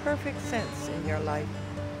perfect sense in your life.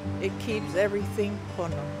 It keeps everything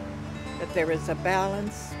pono. That there is a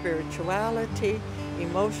balance, spirituality,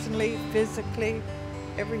 emotionally, physically,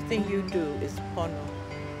 everything you do is pono.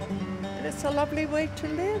 And it's a lovely way to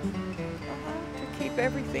live, to keep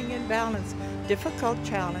everything in balance. Difficult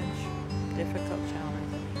challenge, difficult challenge.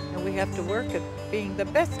 And we have to work at being the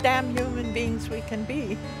best damn human beings we can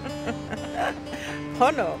be.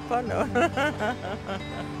 Pono, pono.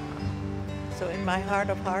 So in my heart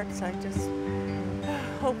of hearts, I just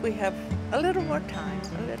hope we have a little more time,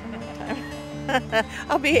 a little more time.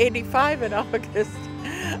 I'll be 85 in August.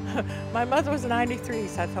 My mother was 93,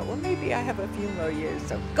 so I thought, well, maybe I have a few more years.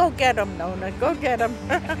 So go get them, Nona, go get them.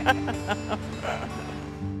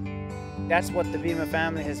 That's what the Beamer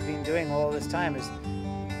family has been doing all this time, is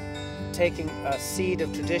taking a seed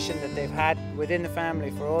of tradition that they've had within the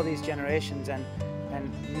family for all these generations and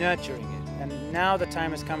nurturing it. And now the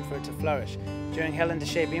time has come for it to flourish. During Helen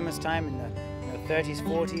Deshay Beamer's time in the 30s,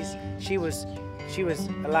 40s, she was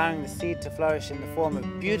allowing the seed to flourish in the form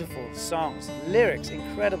of beautiful songs, lyrics,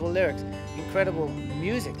 incredible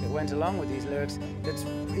music that went along with these lyrics. That's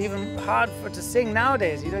even hard to sing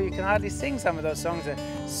nowadays. You know, you can hardly sing some of those songs. They're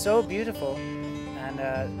so beautiful. And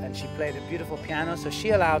and she played a beautiful piano, so she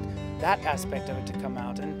allowed that aspect of it to come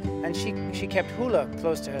out. And she kept hula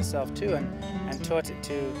close to herself too, and taught it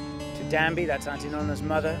to Danby, that's Aunty Nona's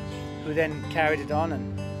mother, who then carried it on,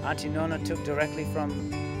 and Aunty Nona took directly from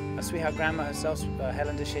a sweetheart grandma herself,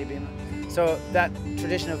 Helen Deshay Beamer. So that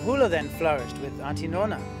tradition of hula then flourished with Aunty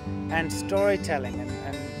Nona, and storytelling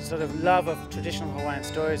and sort of love of traditional Hawaiian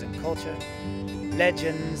stories and culture,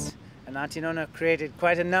 legends. And Aunty Nona created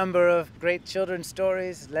quite a number of great children's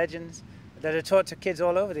stories, legends, that are taught to kids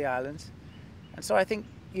all over the islands. And so I think,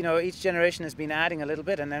 you know, each generation has been adding a little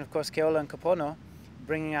bit, and then of course Keola and Kapono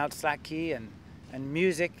bringing out slack key and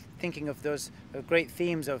music, thinking of those great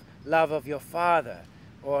themes of love of your father,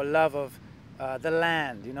 or love of the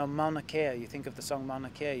land, you know, Mauna Kea. You think of the song Mauna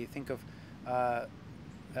Kea, you think of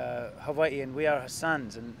Hawai'i and We Are Her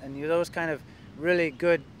Sons, and those kind of really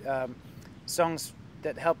good songs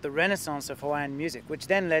that helped the renaissance of Hawaiian music, which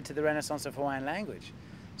then led to the renaissance of Hawaiian language.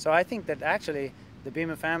 So I think that actually the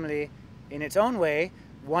Beamer family, in its own way,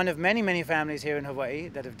 one of many, many families here in Hawaii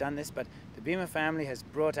that have done this, but the Beamer family has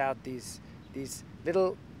brought out these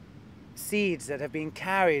little seeds that have been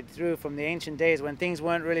carried through from the ancient days when things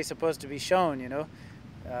weren't really supposed to be shown, you know.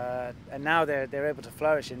 And now they're able to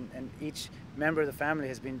flourish, and each member of the family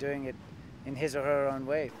has been doing it in his or her own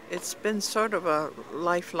way. It's been sort of a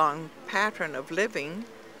lifelong pattern of living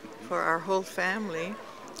for our whole family,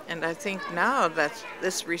 and I think now that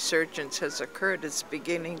this resurgence has occurred, it's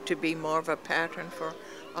beginning to be more of a pattern for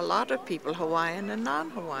a lot of people, Hawaiian and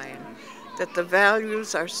non-Hawaiian, that the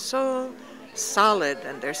values are so solid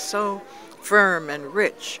and they're so firm and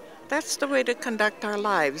rich. That's the way to conduct our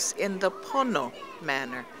lives, in the pono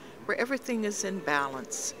manner, where everything is in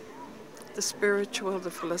balance. The spiritual, the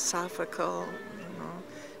philosophical, you know,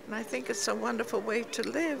 and I think it's a wonderful way to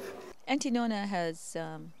live. Aunty Nona has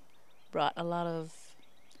brought a lot of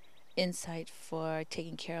insight for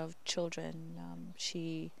taking care of children.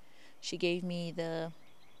 She gave me the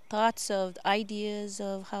thoughts of ideas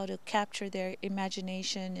of how to capture their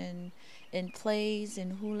imagination in plays,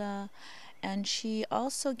 in hula, and she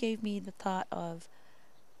also gave me the thought of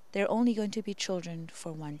they're only going to be children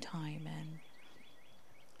for one time,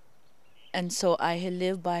 and so I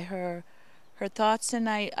live by her thoughts, and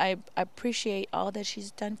I appreciate all that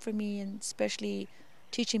she's done for me, and especially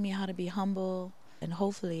teaching me how to be humble, and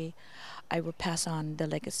hopefully I will pass on the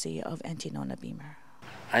legacy of Aunty Nona Beamer.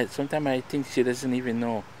 Sometimes I think she doesn't even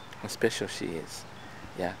know how special she is,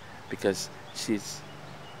 yeah, because she's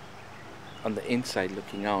on the inside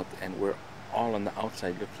looking out, and we're all on the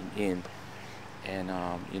outside looking in, and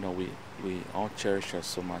you know, we all cherish her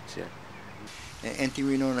so much, yeah. Aunty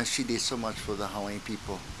Nona, she did so much for the Hawaiian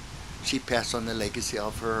people. She passed on the legacy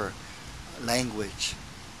of her language,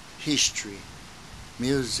 history,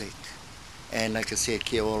 music, and like I said,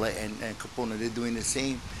 Keola and Kapono, they're doing the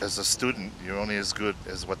same. As a student, you're only as good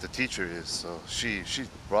as what the teacher is. So she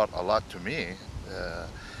brought a lot to me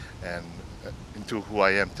and into who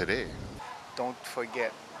I am today. Don't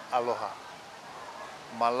forget Aloha,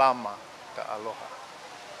 Malama, the Aloha.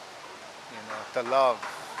 You know, the love.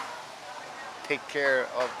 Take care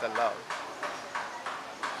of the love.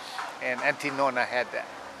 And Aunty Nona had that.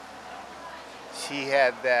 She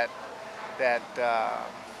had that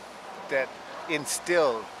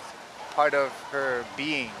instilled part of her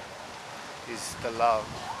being is the love,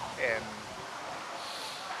 and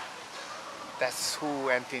that's who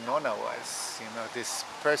Aunty Nona was. You know, this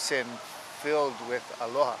person filled with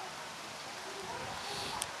aloha.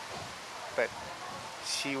 But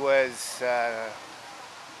she was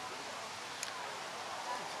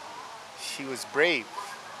brave,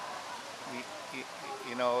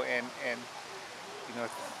 you know, and you know,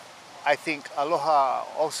 I think aloha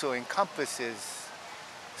also encompasses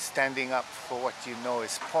standing up for what you know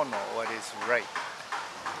is pono, what is right.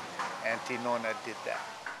 Aunty Nona did that.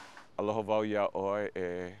 Aloha wau ia oe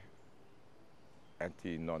e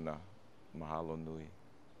Aunty Nona. Mahalo nui.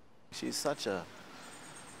 She's such a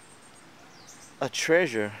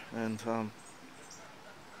treasure, and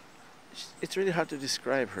it's really hard to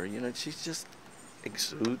describe her. You know, she just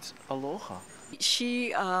exudes aloha.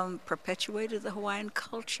 She perpetuated the Hawaiian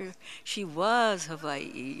culture. She was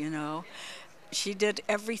Hawai'i, you know. She did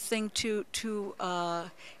everything to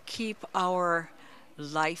keep our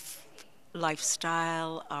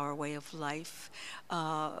lifestyle, our way of life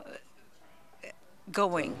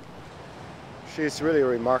going. She's really a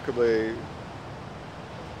remarkably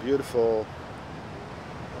beautiful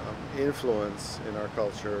influence in our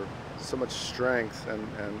culture. So much strength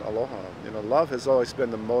and aloha. You know, love has always been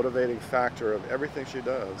the motivating factor of everything she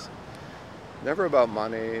does. Never about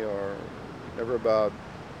money or never about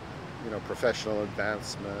professional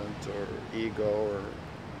advancement or ego or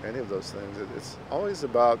any of those things. It's always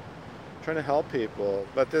about trying to help people.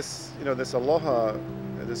 But this, this aloha,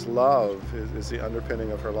 this love is the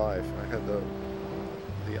underpinning of her life. I had the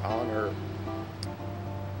honor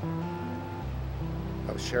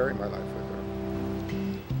of sharing my life with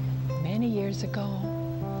her. Many years ago,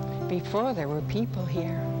 before there were people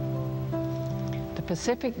here, the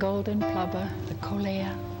Pacific golden plover, the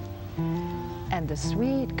kolea, and the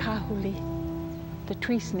sweet kahuli, the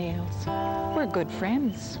tree snails, were good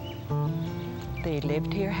friends. They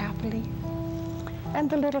lived here happily. And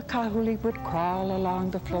the little kahuli would crawl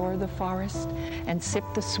along the floor of the forest and sip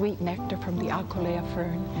the sweet nectar from the akolea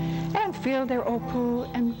fern and fill their opu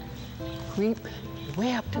and creep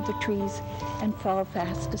way up to the trees and fall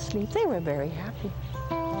fast asleep. They were very happy.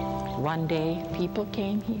 One day, people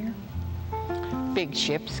came here. Big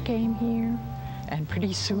ships came here. And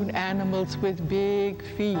pretty soon, animals with big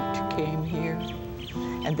feet came here.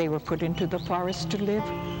 And they were put into the forest to live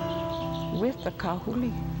with the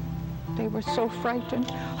kahuli. They were so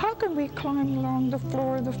frightened. How can we climb along the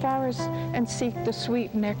floor of the forest and seek the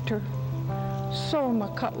sweet nectar? So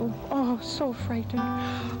maka'u, oh, so frightened.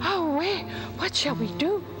 Oh, wait, what shall we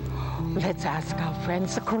do? Let's ask our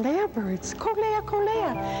friends, the kolea birds. Kolea,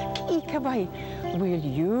 kolea, ki'ikawai. Will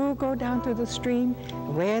you go down to the stream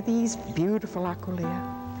where these beautiful akolea?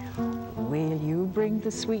 Will you bring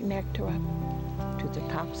the sweet nectar up to the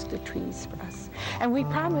tops of the trees for us? And we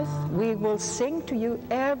promise we will sing to you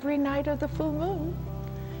every night of the full moon.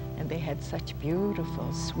 And they had such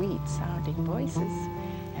beautiful, sweet sounding voices.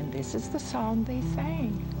 And this is the song they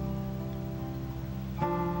sang.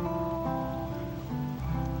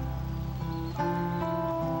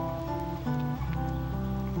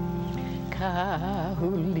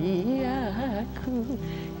 Kahuli aku,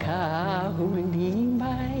 kahuli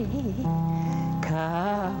mai,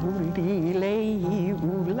 kahuli lei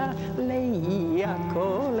ula lei a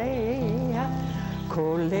kolea,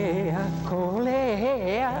 kolea,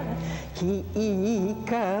 kolea, ki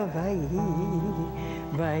ika vai,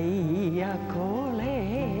 vai a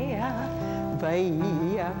kolea, vai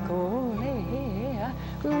a kolea,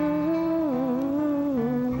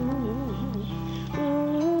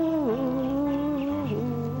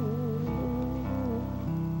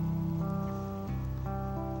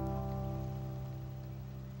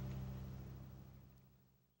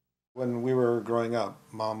 When we were growing up,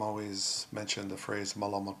 Mom always mentioned the phrase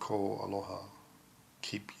Malama ko aloha,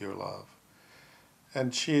 keep your love.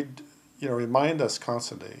 And she'd, remind us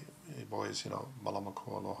constantly, hey boys, Malama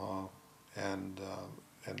ko aloha, and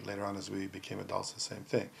later on as we became adults, the same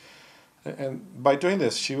thing. And by doing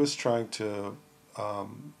this, she was trying to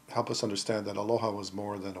help us understand that aloha was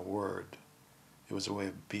more than a word. It was a way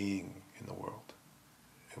of being in the world.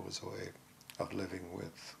 It was a way of living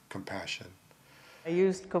with compassion. I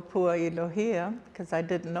used Kopua Ilohia because I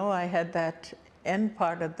didn't know I had that end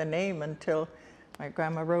part of the name until my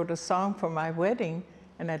grandma wrote a song for my wedding,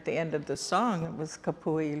 and at the end of the song it was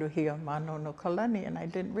Kopua Ilohia Mano no Kalani, and I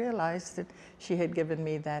didn't realize that she had given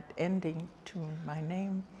me that ending to my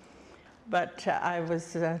name. But I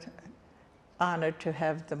was honored to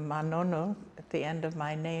have the Manono at the end of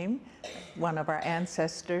my name, one of our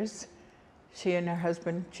ancestors. She and her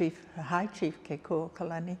husband, High Chief Kekuo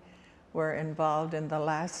Kalani, were involved in the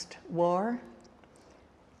last war.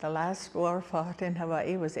 The last war fought in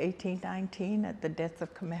Hawaii was 1819 at the death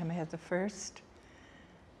of Kamehameha I.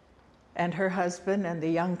 And her husband and the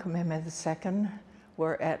young Kamehameha II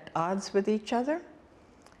were at odds with each other.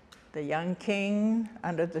 The young king,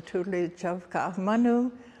 under the tutelage of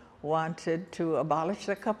Ka'ahumanu, wanted to abolish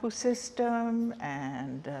the kapu system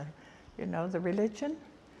and, the religion.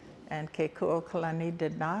 And Kekuo Kalani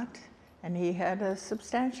did not. And he had a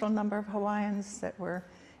substantial number of Hawaiians that were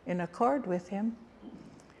in accord with him.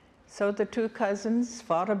 So the two cousins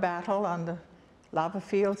fought a battle on the lava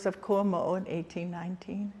fields of Kuamo'o in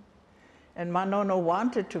 1819. And Manono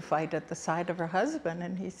wanted to fight at the side of her husband,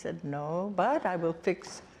 and he said, no, but I will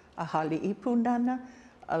fix a hali'ipundana,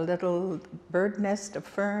 a little bird nest of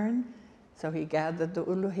fern. So he gathered the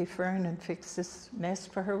uluhi fern and fixed this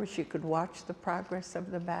nest for her where she could watch the progress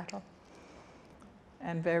of the battle.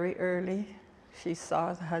 And very early, she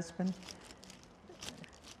saw the husband.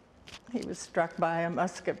 He was struck by a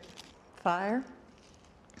musket fire,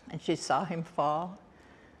 and she saw him fall.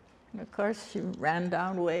 And of course, she ran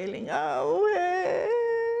down wailing, "Awe,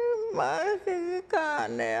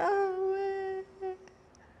 mahikane, awe."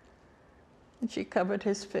 And she covered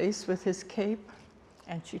his face with his cape,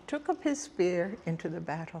 and she took up his spear into the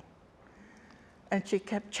battle. And she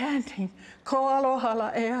kept chanting, "Ko aloha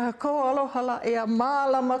la ea, ko aloha la ea,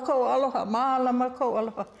 malama ko aloha, malama ko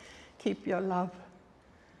aloha." keep your love.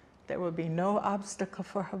 There will be no obstacle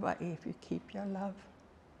for Hawaii if you keep your love.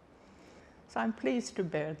 So I'm pleased to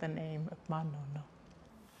bear the name of Manono.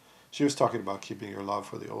 She was talking about keeping your love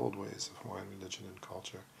for the old ways of Hawaiian religion and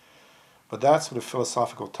culture. But that sort of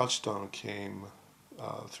philosophical touchstone came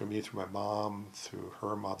through me, through my mom, through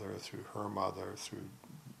her mother, through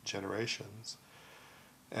generations.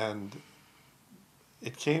 And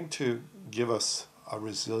it came to give us a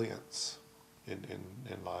resilience in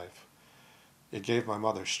life. It gave my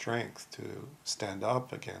mother strength to stand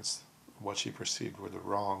up against what she perceived were the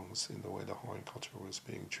wrongs in the way the Hawaiian culture was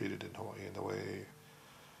being treated in Hawaii, in the way,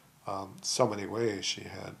 so many ways she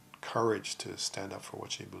had courage to stand up for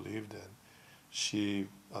what she believed in. She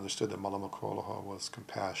understood that Malama Aloha was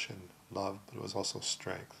compassion, love, but it was also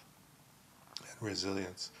strength and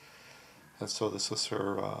resilience. And so this was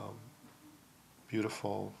her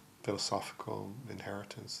beautiful philosophical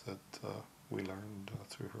inheritance that we learned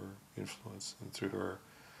through her influence and through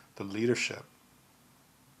the leadership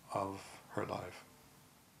of her life.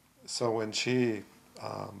 So when she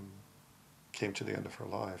came to the end of her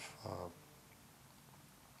life,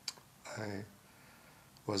 I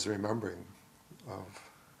was remembering of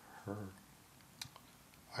her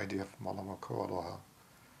idea of Malama Aloha.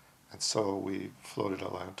 And so we floated a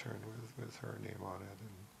lantern with her name on it, and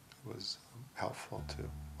it was helpful to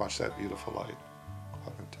watch that beautiful light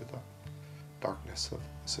out into the darkness of the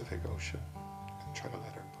Pacific Ocean and try to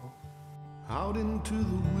let her go. Out into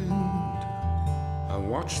the wind, I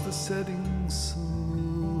watched the setting sun,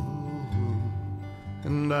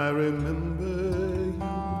 and I remember you.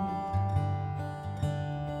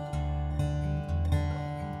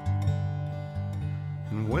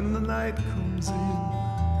 And when the night comes in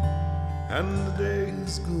and the day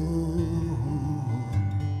is gone,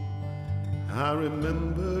 I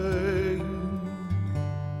remember you.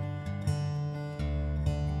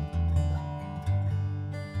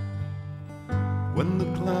 When the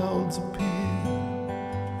clouds appear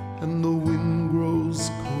and the wind grows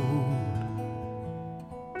cold,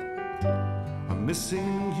 I'm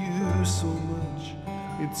missing you so much,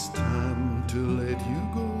 it's time to let you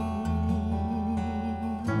go.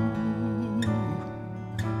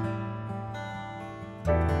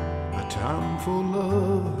 A time for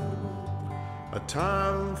love, a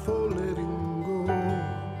time for letting go,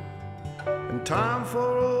 and time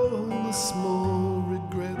for all the small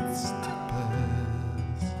regrets to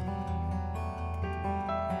pass.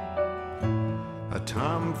 A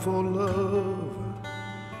time for love,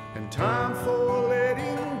 and time for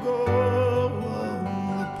letting go of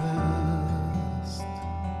the past.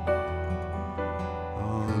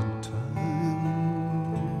 A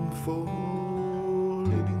time for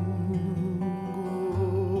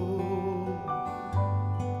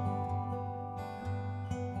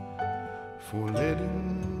letting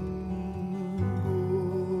go.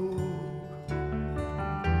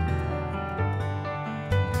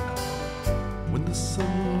 When the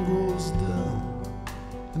sun goes down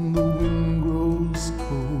and the wind grows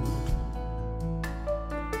cold,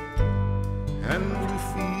 and we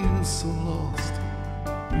feel so lost,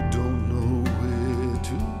 we don't know where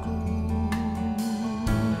to go.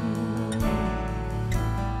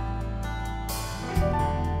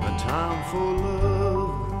 A time for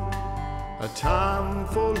love, a time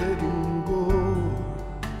for letting go,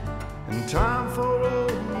 and time for all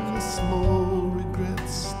the small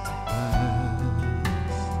regrets to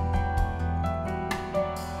pass.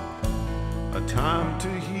 A time to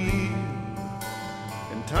heal,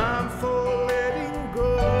 and time for letting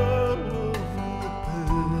go of the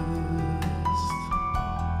past.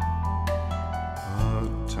 A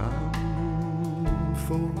time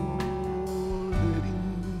for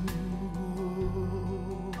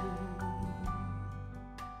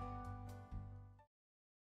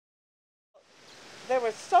there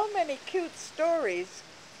were so many cute stories.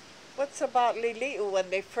 What's about Lili'u when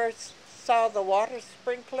they first saw the water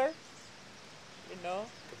sprinkler? You know?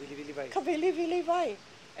 Kawili vai.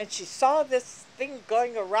 And she saw this thing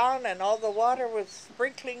going around and all the water was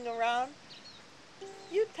sprinkling around.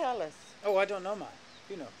 You tell us. Oh, I don't know, Ma.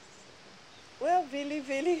 You know. Well, Vili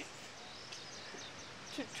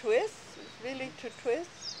to twist. Vili to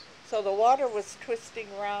twist. So the water was twisting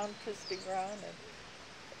around. And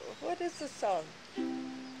what is the song?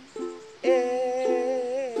 E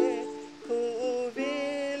ku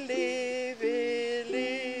vili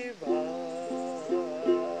vili vai.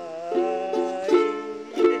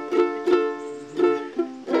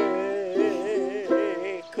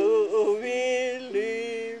 E ku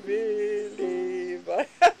vili vili vai.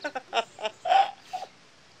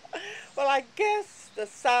 Well, I guess the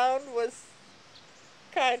sound was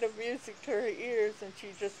kind of music to her ears, and she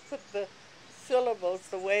just put the syllables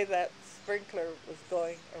the way that sprinkler was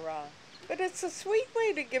going around. But it's a sweet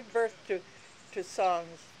way to give birth to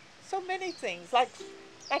songs. So many things, like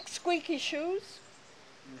squeaky shoes.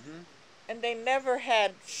 Mm-hmm. And they never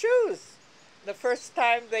had shoes. The first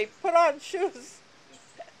time they put on shoes,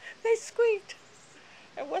 they squeaked.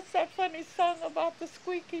 And what's that funny song about the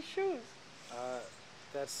squeaky shoes?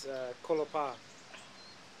 That's Kolopa.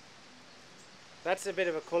 That's a bit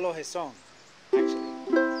of a Kolohe song, actually.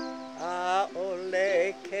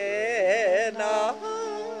 Ole kena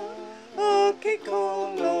o ke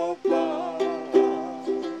kolopa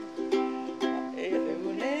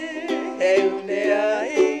heune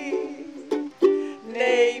ai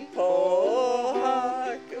nei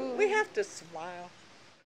pohaku. We have to smile.